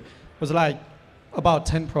came here, it was like about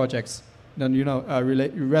 10 projects, then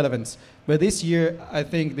relevance. But this year, I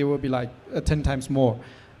think there will be like 10 times more.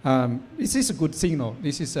 This is a good signal.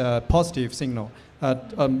 This is a positive signal.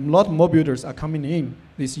 A lot more builders are coming in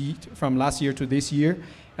from last year to this year,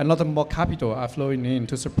 and a lot more capital are flowing in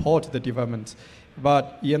to support the development.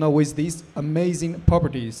 But with these amazing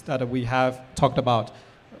properties that we have talked about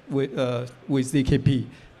with ZKP,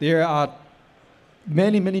 there are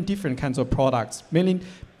many different kinds of products.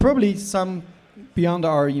 Probably some beyond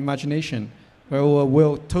our imagination,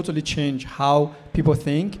 will totally change how people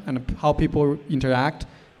think and how people interact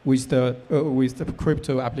with the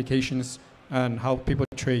crypto applications and how people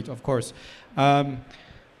trade, of course.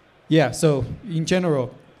 So in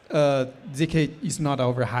general, ZK is not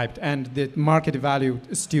overhyped, and the market value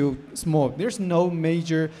is still small. There's no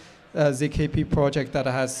major ZKP project that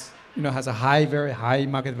has a very high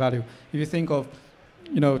market value. If you think of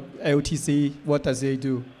LTC, what does they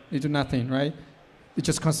do? They do nothing, right? It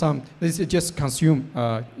just consume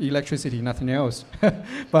electricity, nothing else.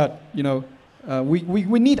 But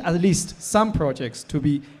we need at least some projects to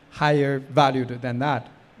be higher valued than that.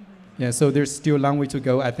 Yeah, so there's still a long way to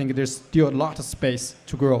go. I think there's still a lot of space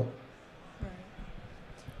to grow. Right.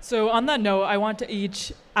 So on that note, I want to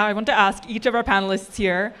ask each of our panelists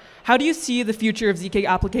here, how do you see the future of ZK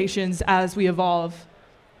applications as we evolve?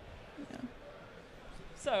 Yeah.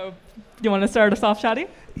 So, do you want to start us off, Shadi?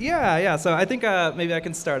 Yeah. So I think maybe I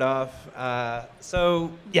can start off.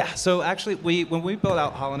 So actually, when we built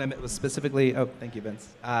out Holonym, it was specifically. Oh, thank you, Vince.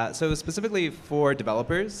 So it was specifically for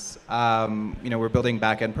developers. We're building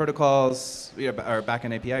backend protocols, or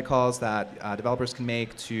backend API calls that developers can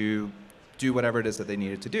make to do whatever it is that they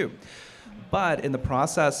needed to do. But in the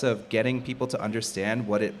process of getting people to understand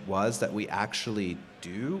what it was that we actually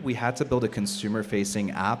do, we had to build a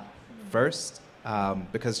consumer-facing app first.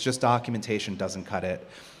 Because just documentation doesn't cut it.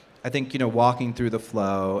 I think walking through the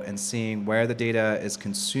flow and seeing where the data is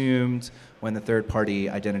consumed, when the third-party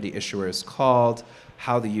identity issuer is called,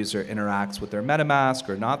 how the user interacts with their MetaMask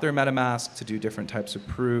or not their MetaMask to do different types of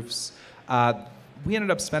proofs. we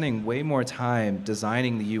ended up spending way more time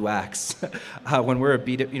designing the UX when we're a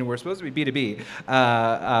B2B, we're supposed to be B2B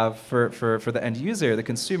for the end user, the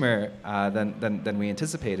consumer, than we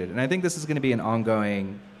anticipated. And I think this is going to be an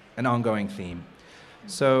ongoing theme.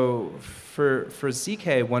 So for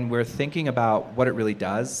ZK, when we're thinking about what it really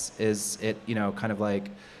does, is it kind of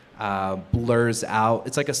like blurs out.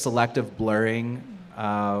 It's like a selective blurring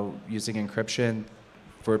using encryption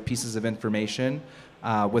for pieces of information.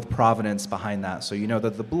 With provenance behind that. So you know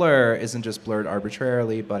that the blur isn't just blurred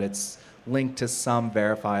arbitrarily, but it's linked to some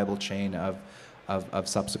verifiable chain of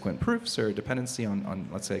subsequent proofs or dependency on,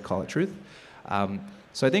 let's say, call it truth.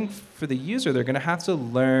 So I think for the user, they're going to have to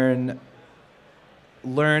learn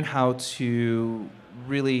how to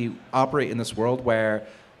really operate in this world where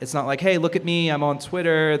it's not like, hey, look at me, I'm on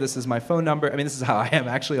Twitter, this is my phone number. I mean, this is how I am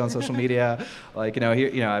actually on social media. Like, here,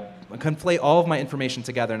 I conflate all of my information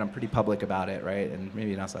together and I'm pretty public about it, right? And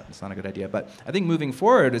maybe it's not a good idea. But I think moving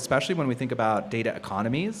forward, especially when we think about data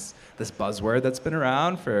economies, this buzzword that's been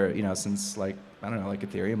around for, since like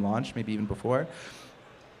Ethereum launched, maybe even before.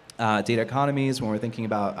 Data economies, when we're thinking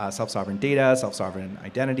about self-sovereign data, self-sovereign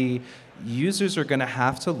identity, users are gonna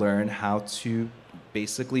have to learn how to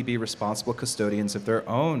basically be responsible custodians of their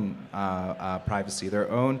own privacy, their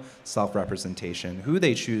own self-representation, who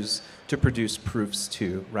they choose to produce proofs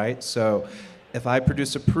to, right? So if I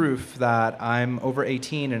produce a proof that I'm over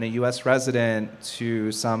 18 and a US resident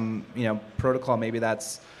to some protocol, maybe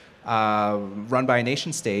that's run by a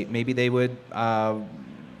nation state, maybe they would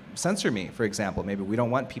censor me, for example. Maybe we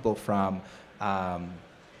don't want people from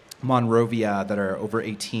Monrovia that are over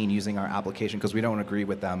 18 using our application because we don't agree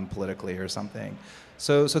with them politically or something.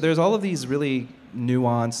 So there's all of these really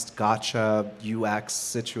nuanced gotcha UX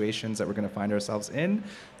situations that we're going to find ourselves in.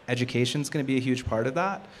 Education is going to be a huge part of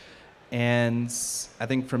that. And I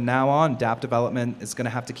think from now on, dApp development is going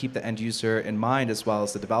to have to keep the end user in mind as well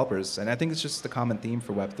as the developers. And I think it's just the common theme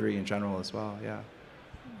for Web3 in general as well, yeah.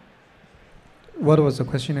 What was the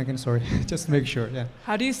question again? Sorry, just to make sure. Yeah.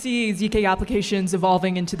 How do you see ZK applications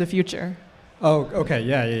evolving into the future? Oh, okay.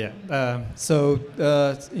 Yeah. So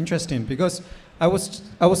interesting because I was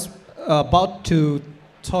about to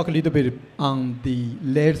talk a little bit on the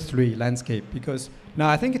layer 3 landscape because now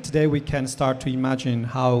I think today we can start to imagine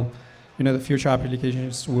how the future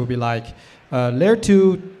applications will be like. Layer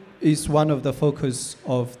 2 is one of the focus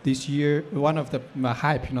of this year, one of the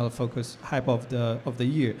hype of the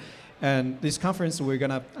year. And this conference,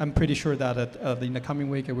 I'm pretty sure that in the coming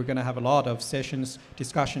week, we're going to have a lot of sessions,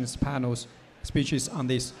 discussions, panels, speeches on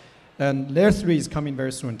this. And Layer 3 is coming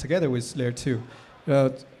very soon, together with Layer 2.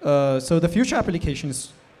 So the future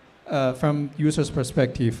applications, from users'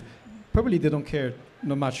 perspective, probably they don't care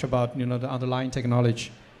not much about the underlying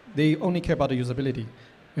technology. They only care about the usability,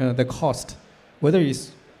 the cost, whether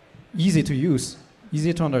it's easy to use,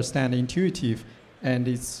 easy to understand, intuitive, and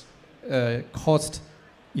it's cost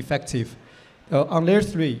effective. On Layer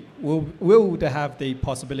 3, we would have the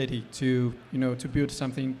possibility to build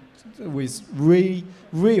something with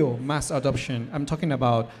real mass adoption. I'm talking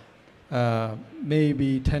about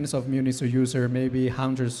maybe tens of millions of users, maybe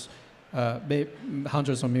hundreds of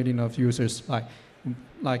millions of users,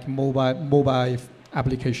 like mobile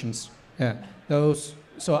applications. Yeah, those.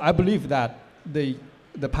 So I believe that the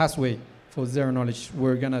pathway for zero knowledge,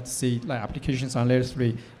 we're gonna see applications on Layer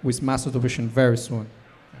 3 with mass adoption very soon.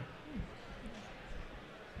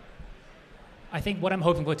 I think what I'm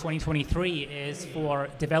hoping for 2023 is for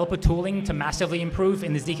developer tooling to massively improve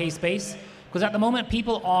in the ZK space. Because at the moment,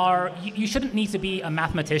 you shouldn't need to be a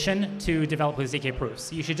mathematician to develop with ZK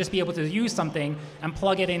proofs. You should just be able to use something and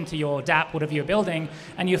plug it into your dApp, whatever you're building,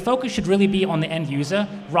 and your focus should really be on the end user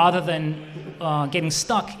rather than getting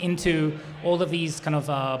stuck into all of these kind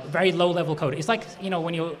of very low-level code. It's like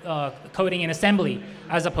when you're coding in assembly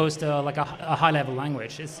as opposed to like a high-level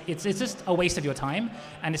language. It's just a waste of your time,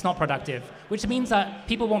 and it's not productive, which means that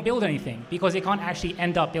people won't build anything because they can't actually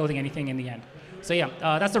end up building anything in the end. So yeah,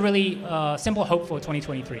 that's a really simple hope for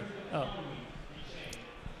 2023.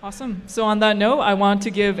 Awesome. So on that note, I want to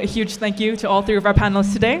give a huge thank you to all three of our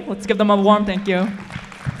panelists today. Let's give them a warm thank you.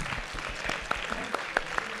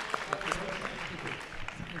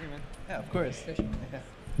 Yeah, of course.